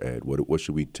thoughts here, Ed? What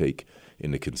should we take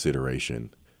into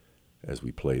consideration as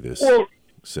we play this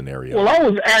scenario? Well, I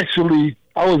was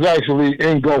actually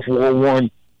in Gulf War I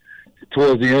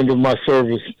towards the end of my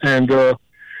service, and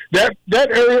that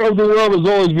area of the world has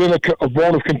always been a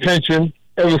bone of contention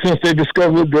ever since they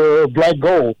discovered the black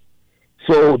gold.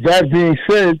 So that being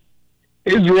said,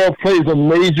 Israel plays a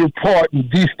major part in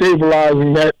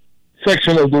destabilizing that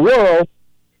section of the world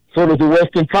so that the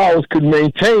Western powers could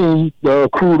maintain the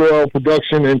crude oil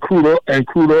production and crude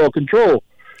oil control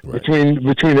between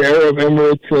the Arab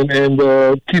Emirates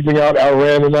and keeping out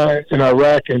Iran and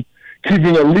Iraq and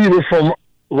keeping a leader from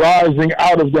rising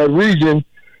out of that region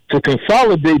to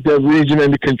consolidate that region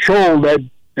and to control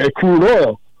that crude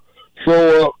oil.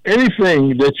 So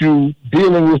anything that you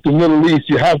dealing with the Middle East,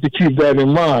 you have to keep that in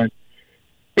mind.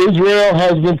 Israel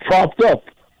has been propped up.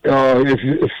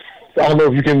 If I don't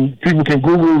know if people can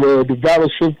Google the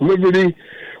battleship Liberty,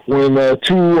 when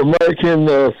two American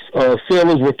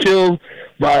sailors were killed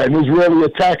by an Israeli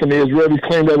attack, and the Israelis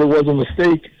claimed that it was a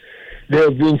mistake. There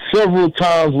have been several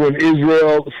times when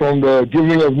Israel, from the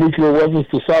giving of nuclear weapons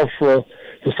to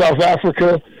South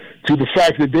Africa, to the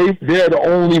fact that they're the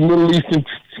only Middle Eastern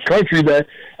country that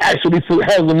actually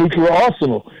has a nuclear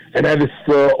arsenal, and that is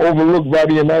overlooked by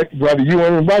the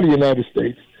UN and by the United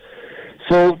States.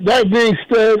 So that being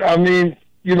said, I mean,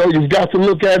 you've got to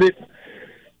look at it.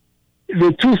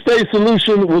 The two-state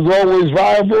solution was always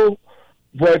viable,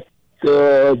 but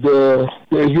the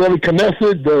Israeli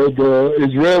Knesset, the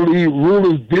Israeli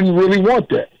rulers didn't really want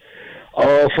that.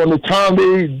 From the time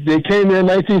they came in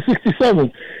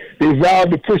 1967, they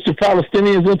vowed to push the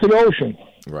Palestinians into the ocean.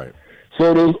 Right.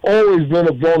 So there's always been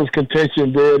a bone of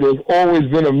contention there. There's always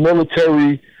been a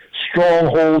military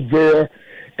stronghold there,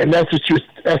 and that's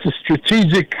a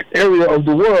strategic area of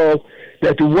the world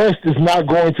that the West is not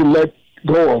going to let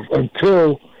go of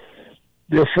until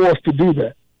they're forced to do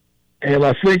that. And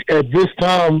I think at this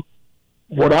time,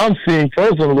 what I'm seeing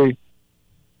personally,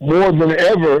 more than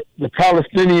ever, the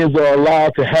Palestinians are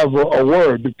allowed to have a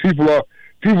word. The people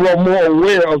are more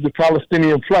aware of the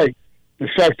Palestinian plight, the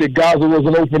fact that Gaza was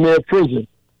an open-air prison.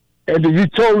 And to be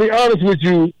totally honest with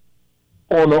you,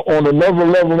 on another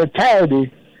level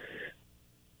entirety,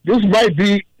 this might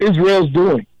be Israel's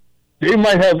doing. They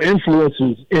might have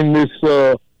influences in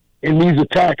these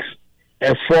attacks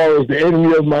as far as the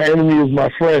enemy of my enemy is my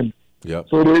friend. Yep.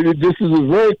 So this is a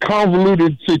very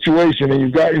convoluted situation,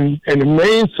 and the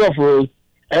main sufferers,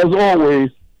 as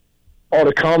always, are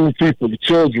the common people, the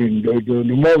children, the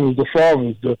mothers, the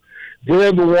fathers.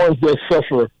 They're the ones that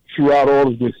suffer throughout all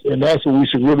of this, and that's what we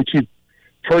should really keep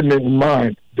pertinent in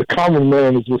mind. The common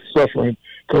man is what's suffering,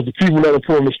 because the people that are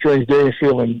pulling the strings, they're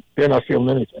not feeling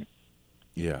anything.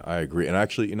 Yeah, I agree. And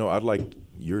actually, I'd like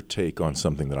your take on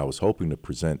something that I was hoping to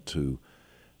present to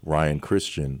Ryan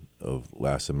Cristian of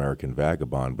Last American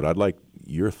Vagabond, but I'd like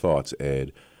your thoughts,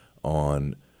 Ed,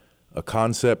 on a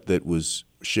concept that was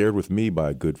shared with me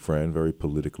by a good friend, very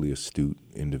politically astute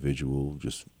individual,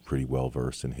 just pretty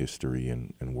well-versed in history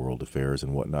and world affairs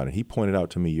and whatnot. And he pointed out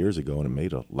to me years ago, and it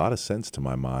made a lot of sense to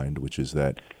my mind, which is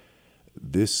that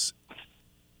this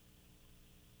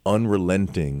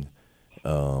unrelenting,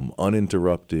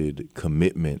 uninterrupted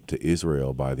commitment to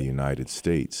Israel by the United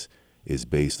States is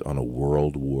based on a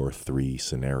World War III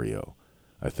scenario.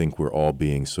 I think we're all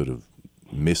being sort of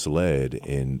misled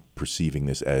in perceiving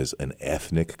this as an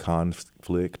ethnic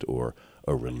conflict or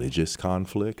a religious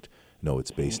conflict. No,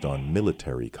 it's based on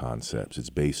military concepts.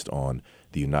 It's based on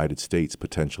the United States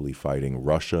potentially fighting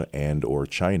Russia and or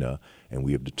China, and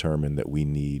we have determined that we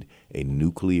need a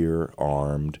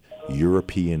nuclear-armed,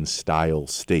 European-style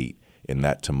state in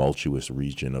that tumultuous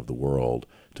region of the world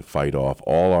to fight off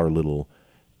all our little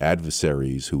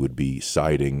adversaries who would be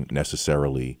siding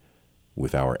necessarily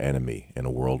with our enemy in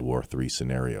a World War III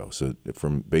scenario. So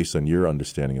based on your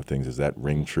understanding of things, does that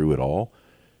ring true at all?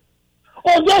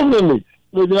 Oh, definitely.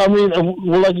 I mean,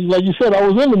 well, like you said, I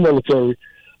was in the military.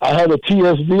 I had a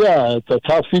TSBI, a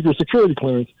top secret security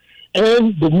clearance,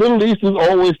 and the Middle East has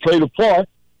always played a part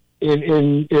in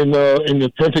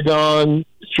the Pentagon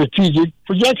strategic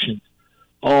projections.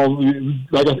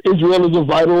 Like Israel is a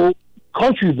vital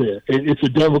country there. It's a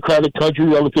democratic country,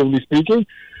 relatively speaking.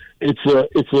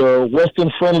 It's a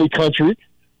Western-friendly country,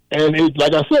 and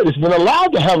like I said, it's been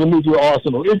allowed to have a nuclear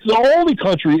arsenal. It's the only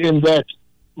country in that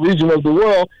region of the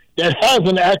world that has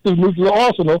an active nuclear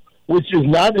arsenal, which is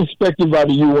not inspected by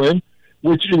the UN,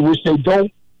 which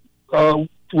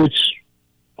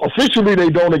officially they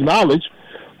don't acknowledge.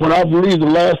 But I believe the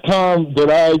last time that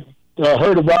I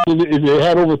heard about it, they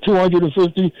had over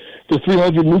 250 to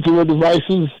 300 nuclear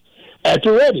devices at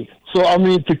the ready. So, I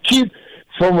mean, to keep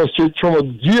from a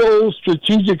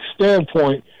geostrategic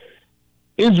standpoint,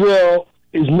 Israel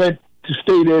is meant to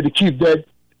stay there to keep that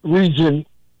region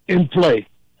in play.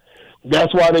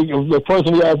 That's why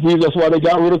personally I believe that's why they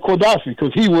got rid of Gaddafi,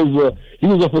 because he was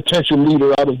a potential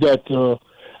leader out of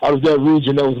that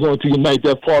region that was going to unite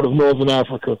that part of Northern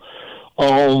Africa.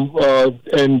 And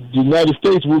the United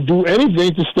States will do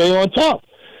anything to stay on top.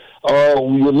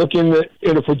 We are looking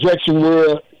at a projection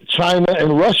where China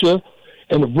and Russia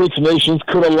and the BRICS nations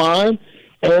could align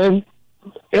and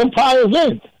empires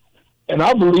end. And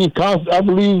I believe I've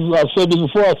said this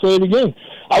before, I'll say it again.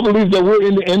 I believe that we're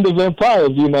in the end of empire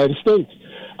of the United States.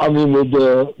 I mean,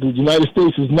 the United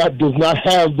States does not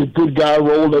have the good guy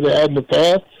role that it had in the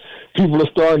past. People are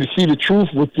starting to see the truth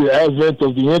with the advent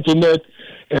of the internet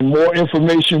and more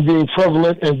information being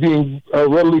prevalent and being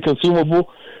readily consumable.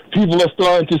 People are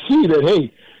starting to see that,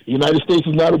 hey, the United States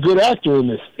is not a good actor in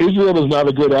this. Israel is not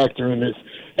a good actor in this.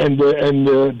 And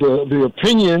the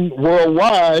opinion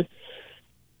worldwide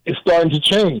is starting to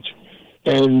change.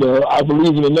 And I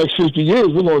believe in the next 50 years,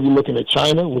 we're going to be looking at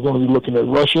China. We're going to be looking at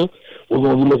Russia. We're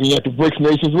going to be looking at the BRICS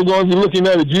nations. We're going to be looking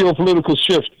at a geopolitical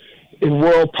shift in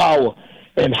world power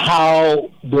and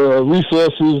how the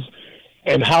resources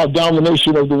and how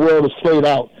domination of the world is played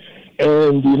out.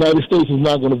 And the United States is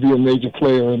not going to be a major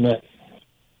player in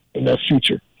that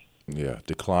future. Yeah,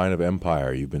 decline of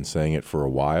empire. You've been saying it for a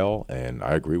while, and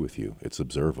I agree with you. It's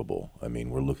observable. I mean,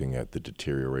 we're looking at the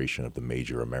deterioration of the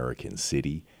major American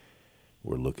city.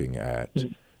 We're looking at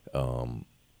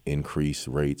increased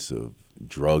rates of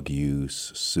drug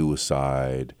use,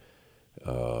 suicide.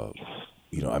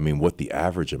 I mean, what the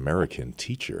average American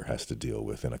teacher has to deal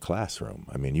with in a classroom.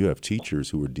 I mean, you have teachers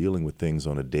who are dealing with things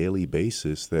on a daily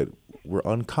basis that were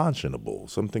unconscionable,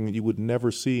 something that you would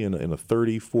never see in a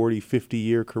 30, 40,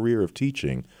 50-year career of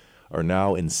teaching are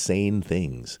now insane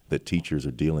things that teachers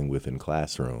are dealing with in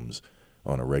classrooms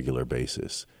on a regular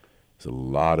basis. There's a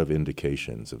lot of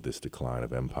indications of this decline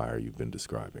of empire you've been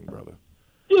describing, brother.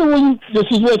 Yeah, well, this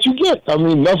is what you get. I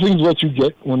mean, nothing's what you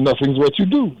get when nothing's what you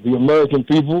do. The American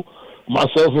people,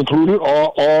 myself included,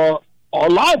 are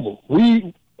liable.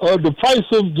 The price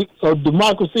of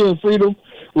democracy and freedom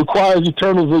requires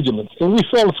eternal vigilance, and we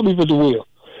fell asleep at the wheel.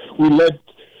 We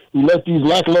let these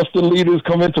lackluster leaders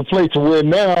come into play to where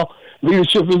now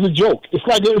leadership is a joke. It's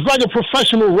like a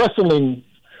professional wrestling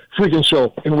freaking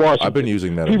show in Washington. I've been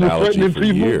using that analogy for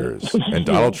years, and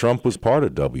Donald Trump was part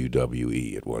of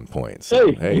WWE at one point.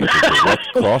 So, hey, it's a direct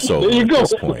crossover at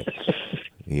this point.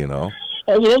 You know,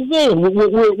 that's what I'm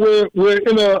saying. We're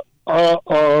in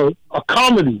a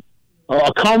comedy.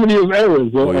 A comedy of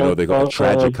errors. Well, they call it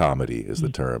tragic comedy is the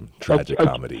term. Tragic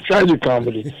comedy. Tragic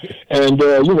comedy. And,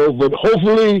 but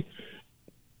hopefully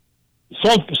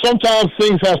sometimes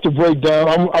things have to break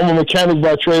down. I'm a mechanic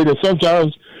by trade, and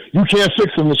sometimes you can't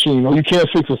fix a machine or you can't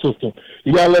fix a system.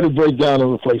 You got to let it break down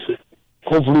and replace it.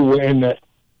 Hopefully we're in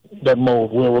that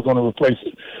mode where we're going to replace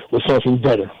it with something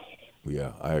better.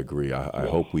 Yeah, I agree. I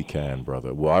hope we can,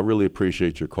 brother. Well, I really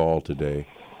appreciate your call today.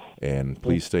 And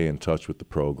please stay in touch with the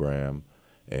program.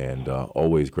 And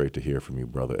always great to hear from you,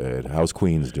 Brother Ed. How's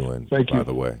Queens doing, by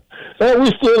the way? We're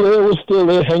still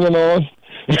there, hanging on.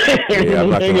 Yeah, I'm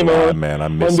not going to lie, man. I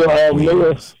miss my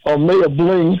Queens. Mayor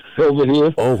Bling over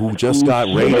here. Oh, who just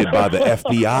got raided by the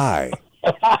FBI.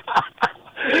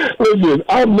 Listen,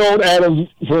 I've known Adam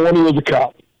from when he was a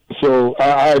cop. So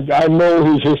I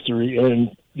know his history, and,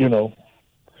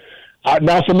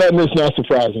 not for nothing, it's not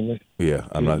surprising me. Yeah,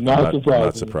 I'm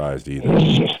not surprised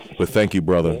either. But thank you,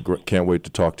 brother. Can't wait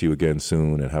to talk to you again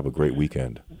soon, and have a great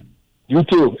weekend. You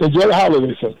too. Enjoy the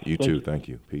holiday, sir. You too. Thank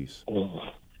you. Peace.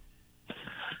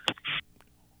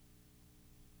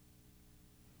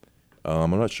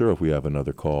 I'm not sure if we have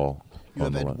another call. You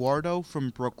have Eduardo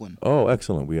from Brooklyn. Oh,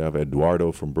 excellent. We have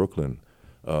Eduardo from Brooklyn.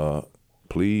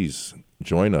 Please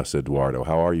join us, Eduardo.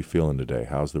 How are you feeling today?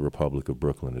 How's the Republic of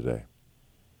Brooklyn today?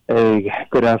 Hey,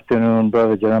 good afternoon,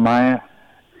 Brother Jeremiah.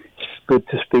 It's good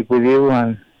to speak with you,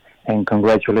 and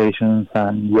congratulations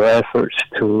on your efforts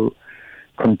to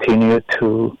continue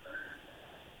to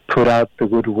put out the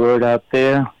good word out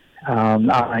there.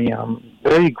 I am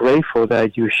very grateful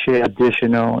that you share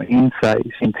additional insights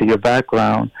into your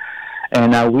background,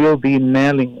 and I will be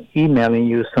emailing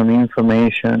you some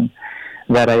information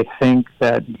that I think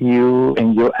that you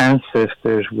and your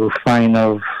ancestors will find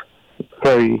of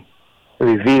very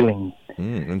revealing.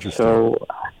 Interesting. So,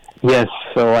 yes.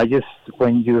 So I just,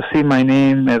 when you see my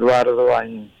name, Eduardo,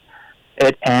 and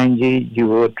Ed Angie, you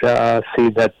would see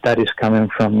that is coming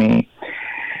from me.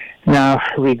 Now,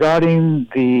 regarding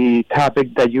the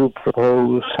topic that you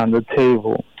propose on the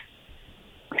table,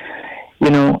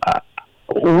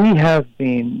 we have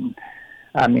been,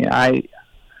 I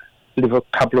live a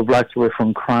couple of blocks away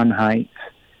from Crown Heights,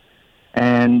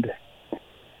 and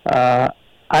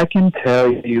I can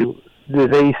tell you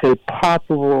that there is a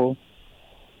palpable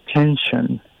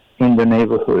tension in the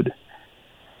neighborhood,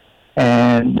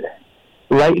 and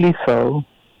rightly so.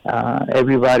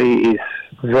 Everybody is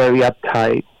very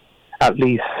uptight, at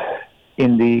least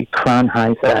in the Crown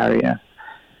Heights area.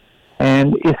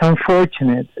 And it's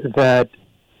unfortunate that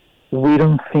we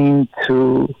don't seem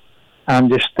to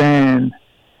understand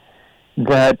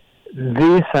that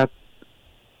these are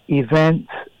events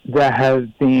that have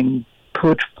been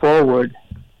put forward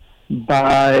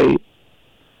by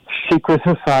secret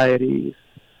societies,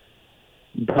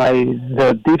 by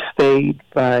the deep state,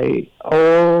 by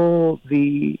all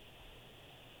the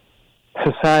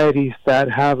societies that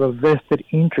have a vested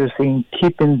interest in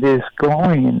keeping this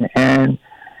going, and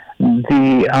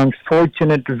the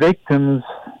unfortunate victims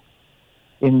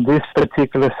in this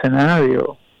particular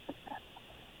scenario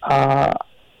are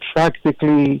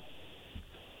practically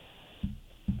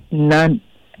not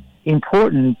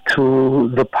important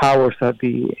to the powers that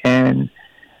be, and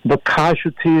the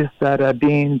casualties that are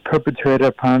being perpetrated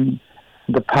upon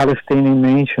the Palestinian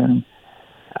nation.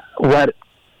 What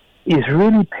is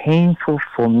really painful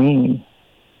for me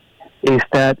is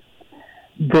that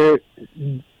there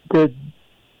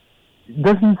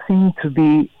doesn't seem to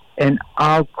be an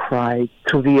outcry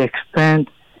to the extent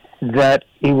that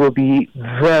it will be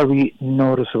very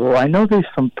noticeable. I know there's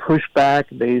some pushback,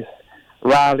 there's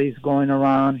rallies going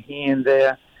around here and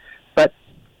there, but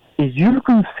if you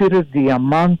consider the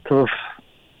amount of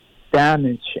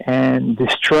damage and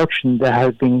destruction that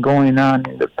has been going on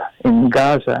in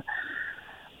Gaza,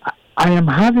 I am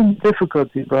having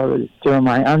difficulty, Brother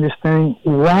Jeremiah, understanding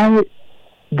why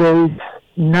there is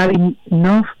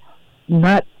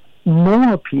not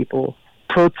more people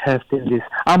protesting this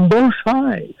on both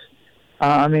sides.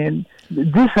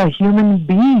 These are human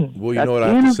beings. Well, you know what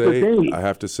I have to say? I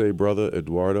have to say, Brother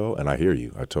Eduardo, and I hear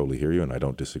you. I totally hear you, and I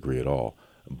don't disagree at all.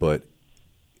 But,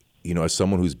 as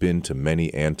someone who's been to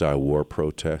many anti-war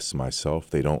protests myself,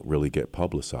 they don't really get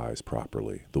publicized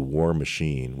properly. The war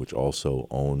machine, which also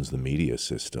owns the media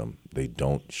system, they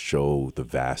don't show the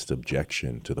vast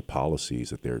objection to the policies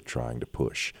that they're trying to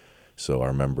push. So I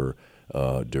remember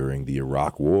during the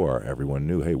Iraq War, everyone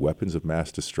knew, hey, weapons of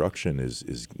mass destruction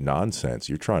is nonsense.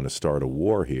 You're trying to start a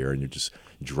war here, and you're just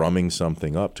drumming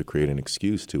something up to create an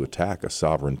excuse to attack a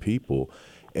sovereign people.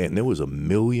 And there was 1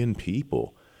 million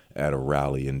people at a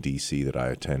rally in D.C. that I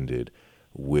attended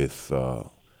with,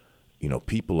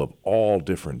 people of all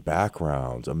different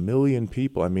backgrounds. 1 million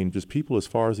people. Just people as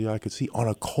far as the eye could see on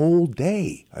a cold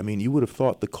day. You would have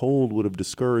thought the cold would have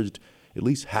discouraged at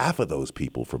least half of those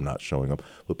people from not showing up.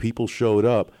 But people showed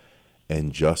up,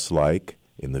 and just like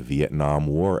in the Vietnam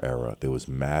War era, there was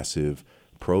massive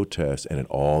protest, and it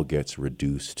all gets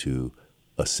reduced to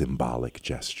a symbolic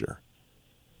gesture.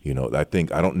 I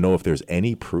don't know if there's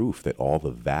any proof that all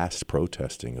the vast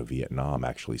protesting of Vietnam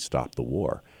actually stopped the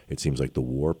war. It seems like the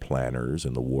war planners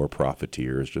and the war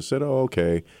profiteers just said, oh,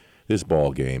 okay, this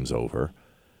ball game's over.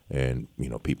 And,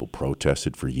 people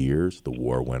protested for years. The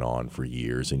war went on for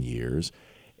years and years.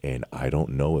 And I don't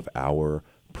know if our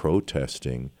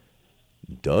protesting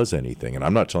does anything. And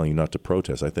I'm not telling you not to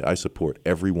protest. I support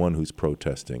everyone who's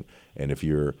protesting. And if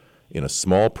you're in a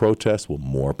small protest, well,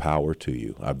 more power to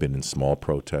you. I've been in small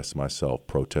protests myself,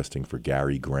 protesting for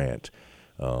Gary Grant,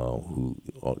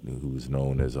 who's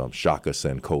known as Shaka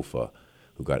Sankofa,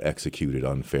 who got executed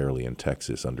unfairly in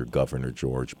Texas under Governor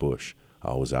George Bush.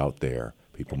 I was out there.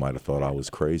 People might have thought I was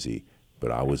crazy,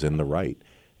 but I was in the right.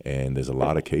 And there's a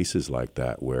lot of cases like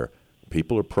that where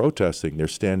people are protesting, they're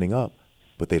standing up,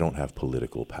 but they don't have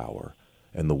political power.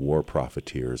 And the war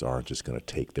profiteers aren't just going to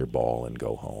take their ball and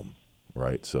go home,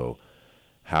 right? So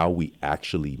how we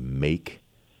actually make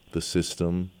the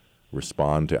system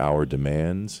respond to our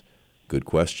demands, good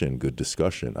question, good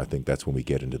discussion. I think that's when we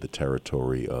get into the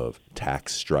territory of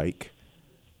tax strike,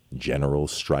 general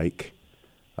strike.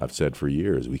 I've said for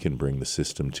years, we can bring the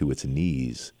system to its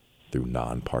knees through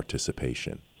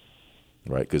non-participation,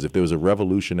 right? Because if there was a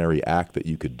revolutionary act that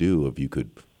you could do, if you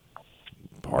could,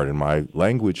 pardon my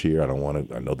language here, I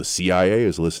know the CIA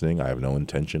is listening. I have no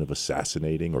intention of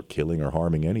assassinating or killing or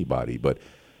harming anybody. But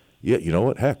yeah, you know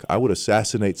what? Heck, I would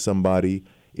assassinate somebody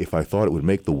if I thought it would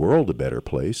make the world a better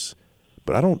place.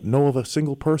 But I don't know of a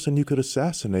single person you could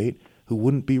assassinate who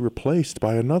wouldn't be replaced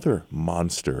by another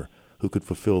monster who could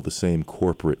fulfill the same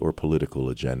corporate or political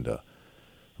agenda,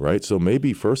 right? So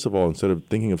maybe, first of all, instead of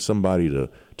thinking of somebody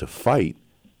to fight,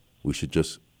 we should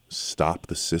just stop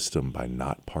the system by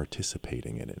not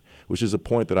participating in it, which is a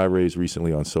point that I raised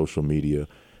recently on social media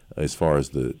as far as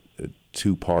the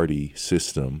two-party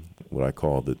system, what I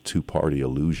call the two-party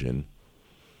illusion.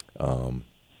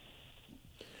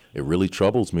 It really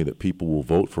troubles me that people will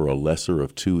vote for a lesser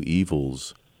of two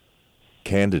evils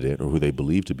candidate, or who they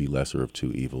believe to be lesser of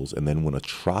two evils, and then when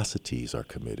atrocities are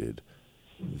committed,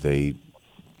 they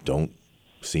don't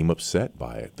seem upset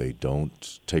by it. They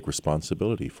don't take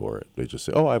responsibility for it. They just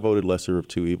say, oh, I voted lesser of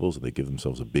two evils, and they give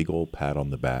themselves a big old pat on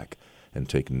the back and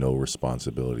take no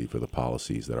responsibility for the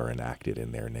policies that are enacted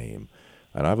in their name.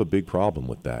 And I have a big problem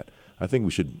with that. I think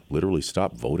we should literally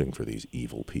stop voting for these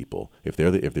evil people. If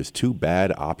there's two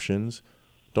bad options,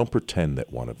 don't pretend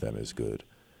that one of them is good.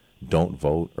 Don't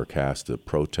vote or cast a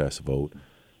protest vote,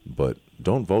 but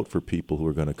don't vote for people who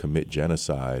are going to commit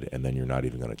genocide and then you're not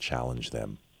even going to challenge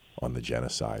them on the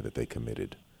genocide that they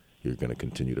committed. You're going to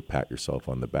continue to pat yourself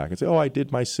on the back and say, oh, I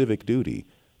did my civic duty.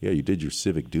 Yeah, you did your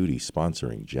civic duty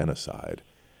sponsoring genocide,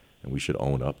 and we should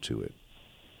own up to it.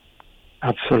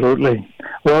 Absolutely.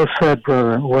 Well said,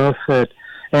 brother. Well said.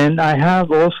 And I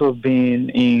have also been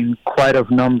in quite a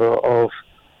number of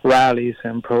rallies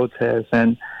and protests,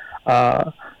 and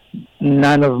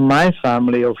none of my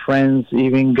family or friends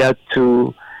even got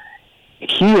to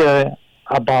hear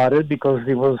about it because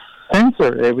it was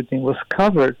censored. Everything was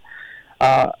covered.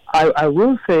 I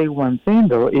will say one thing,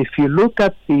 though. If you look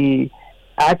at the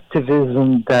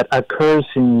activism that occurs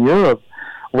in Europe,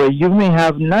 where you may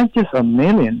have not just a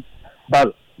million,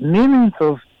 but millions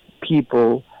of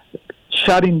people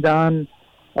shutting down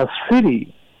a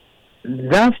city,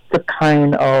 that's the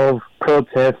kind of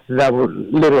protest that would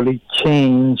literally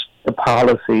change the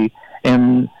policy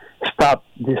and stop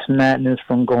this madness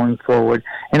from going forward.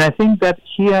 And I think that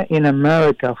here in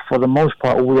America, for the most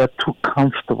part, we are too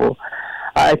comfortable.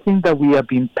 I think that we are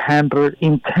being pampered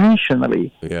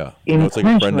intentionally. Yeah. It's like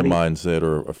a friend of mine said,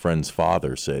 or a friend's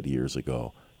father said years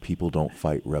ago, people don't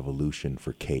fight revolution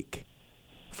for cake.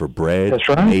 For bread,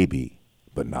 right. Maybe,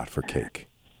 but not for cake.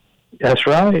 That's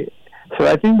right. So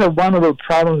I think that one of the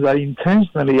problems that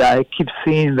intentionally I keep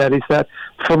seeing that is that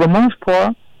for the most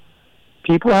part,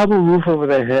 people have a roof over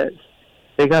their heads.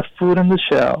 They got food on the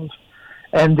shelves.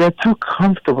 And they're too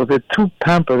comfortable. They're too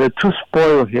pampered. They're too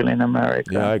spoiled here in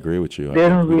America. Yeah, I agree with you. We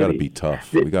got to be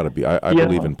tough. We got to be. I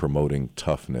believe in promoting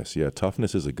toughness. Yeah,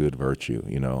 toughness is a good virtue.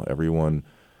 Everyone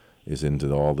is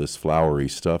into all this flowery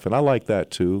stuff, and I like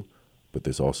that too. But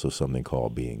there's also something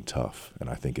called being tough, and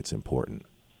I think it's important.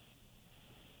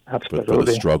 Absolutely. For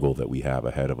the struggle that we have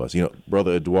ahead of us.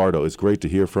 Brother Eduardo, it's great to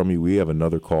hear from you. We have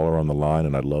another caller on the line,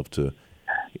 and I'd love to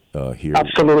hear.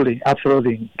 Absolutely.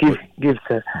 Give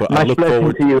but I look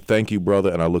forward to you. Thank you, brother,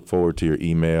 and I look forward to your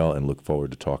email and look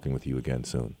forward to talking with you again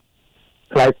soon.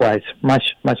 Likewise. Much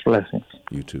blessings.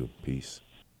 You too. Peace.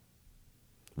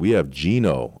 We have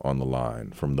Gino on the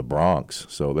line from the Bronx.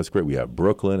 So that's great. We have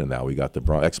Brooklyn, and now we got the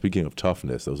Bronx. Speaking of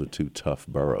toughness, those are two tough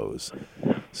boroughs.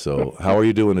 So how are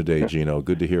you doing today, Gino?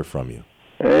 Good to hear from you.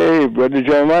 Hey, Brother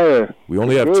Jeremiah. We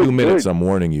only have 2 minutes. I'm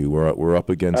warning you. We're up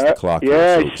against the clock.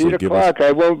 Yeah, I see the clock.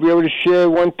 I won't be able to share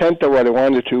 1/10 of what I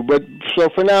wanted to. But so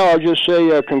for now, I'll just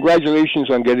say congratulations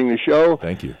on getting the show.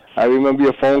 Thank you. I remember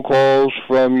your phone calls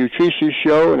from your Tracy's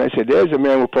show, and I said, "There's a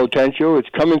man with potential. It's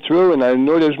coming through, and I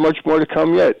know there's much more to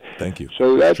come yet." Thank you.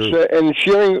 So that's and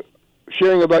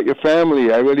sharing about your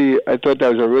family. I thought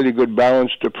that was a really good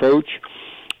balanced approach,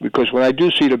 because when I do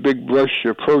see the big brush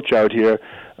approach out here,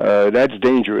 that's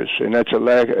dangerous, and that's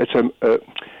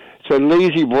it's a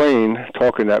lazy brain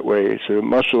talking that way. It's a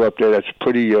muscle up there that's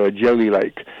pretty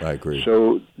jelly-like. I agree.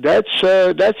 So that's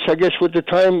I guess with the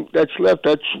time that's left,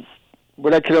 that's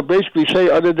what I can basically say,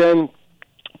 other than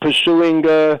pursuing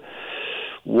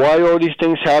why all these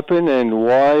things happen and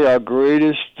why our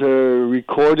greatest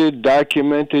recorded,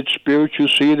 documented spiritual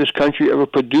seer this country ever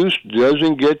produced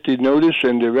doesn't get the notice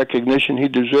and the recognition he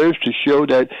deserves, to show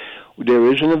that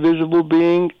there is an invisible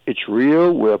being. It's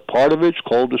real. We're a part of it. It's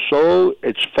called the soul.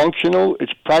 It's functional.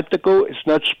 It's practical. It's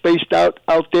not spaced out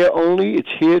there only.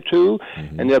 It's here too.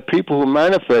 Mm-hmm. And there are people who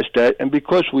manifest that. And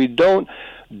because we don't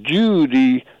do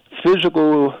the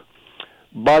physical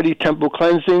body temple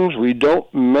cleansings, we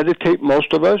don't meditate,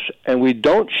 most of us, and we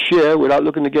don't share without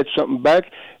looking to get something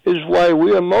back, is why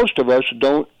most of us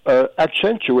don't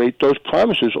accentuate those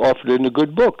promises offered in the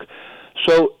good book.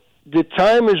 So the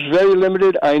time is very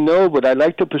limited, I know, but I'd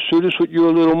like to pursue this with you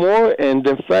a little more. And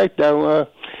in fact, I'll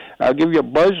give you a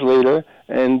buzz later,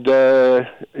 and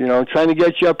I'm trying to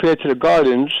get you up here to the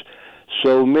gardens.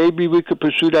 So maybe we could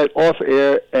pursue that off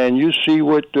air, and you see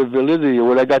what the validity of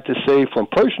what I got to say from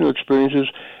personal experiences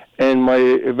and my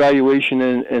evaluation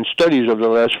and studies of the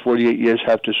last 48 years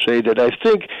have to say that I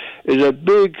think is a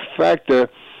big factor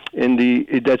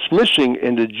that's missing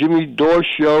in the Jimmy Dore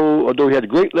show. Although he had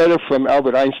a great letter from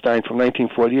Albert Einstein from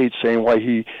 1948 saying why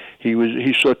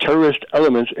he saw terrorist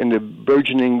elements in the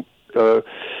burgeoning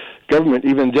government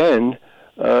even then.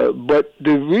 But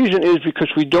the reason is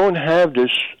because we don't have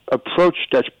this approach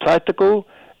that's practical,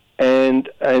 and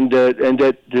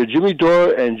that the Jimmy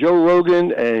Dore and Joe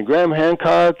Rogan and Graham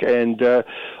Hancock and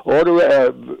all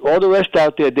the rest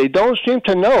out there, they don't seem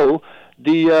to know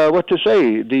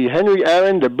the Henry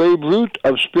Aaron, the Babe Ruth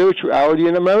of spirituality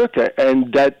in America,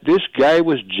 and that this guy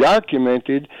was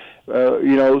documented,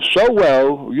 so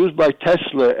well, used by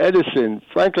Tesla, Edison,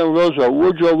 Franklin Roosevelt,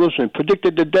 Woodrow Wilson,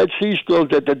 predicted the Dead Sea Scrolls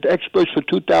that the experts for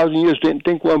 2,000 years didn't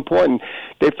think were important.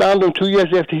 They found them 2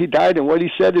 years after he died, and what he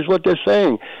said is what they're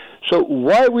saying. So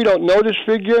why we don't know this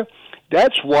figure?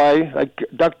 That's why, like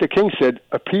Dr. King said,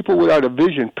 a people without a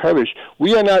vision perish.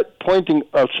 We are not pointing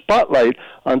a spotlight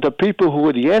on the people who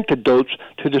are the antidotes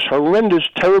to this horrendous,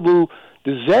 terrible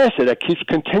disaster that keeps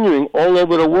continuing all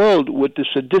over the world with the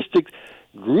sadistic,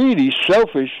 greedy,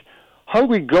 selfish,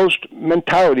 hungry ghost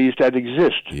mentalities that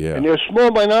exist. Yeah. And they're a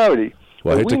small minority.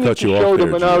 Well, I hate to cut you off show there,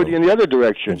 the minority Gino. in the other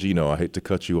direction. Gino, I hate to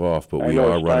cut you off, but we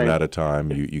are running out of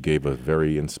time. You gave a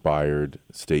very inspired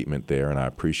statement there, and I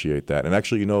appreciate that. And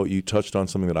actually, you touched on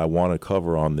something that I want to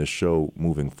cover on this show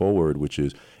moving forward, which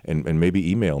is, and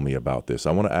maybe email me about this.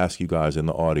 I want to ask you guys in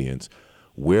the audience,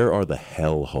 where are the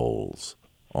hellholes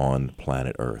on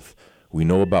planet Earth? We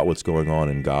know about what's going on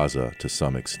in Gaza to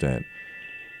some extent.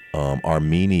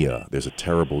 Armenia, there's a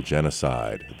terrible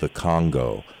genocide. The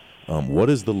Congo. What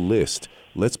is the list?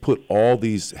 Let's put all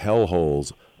these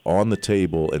hellholes on the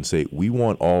table and say, we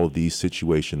want all of these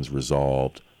situations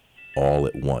resolved all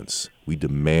at once. We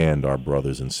demand our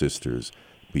brothers and sisters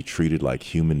be treated like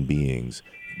human beings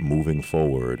moving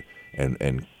forward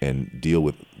and deal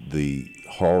with the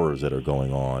horrors that are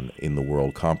going on in the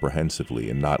world comprehensively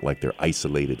and not like they're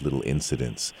isolated little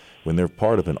incidents when they're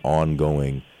part of an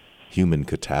ongoing human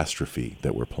catastrophe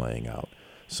that we're playing out.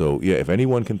 So, yeah, if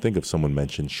anyone can think of, someone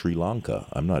mentioned Sri Lanka.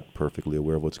 I'm not perfectly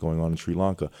aware of what's going on in Sri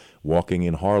Lanka. Walking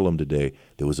in Harlem today,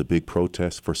 there was a big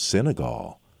protest for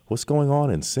Senegal. What's going on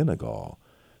in Senegal?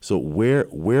 So where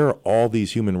are all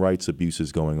these human rights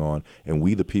abuses going on? And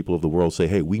we, the people of the world, say,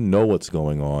 hey, we know what's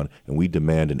going on, and we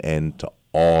demand an end to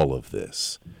all of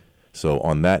this. So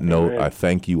on that note, I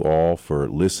thank you all for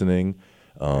listening.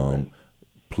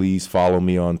 Please follow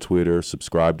me on Twitter,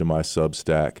 subscribe to my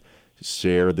Substack.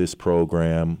 Share this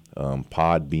program,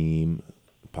 Podbean,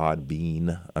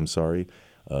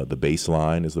 the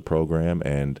Bassline is the program,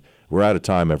 and we're out of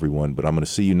time, everyone, but I'm going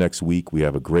to see you next week. We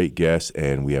have a great guest,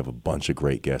 and we have a bunch of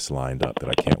great guests lined up that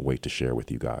I can't wait to share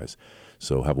with you guys.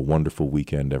 So have a wonderful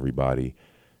weekend, everybody.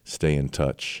 Stay in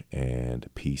touch, and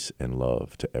peace and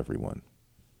love to everyone.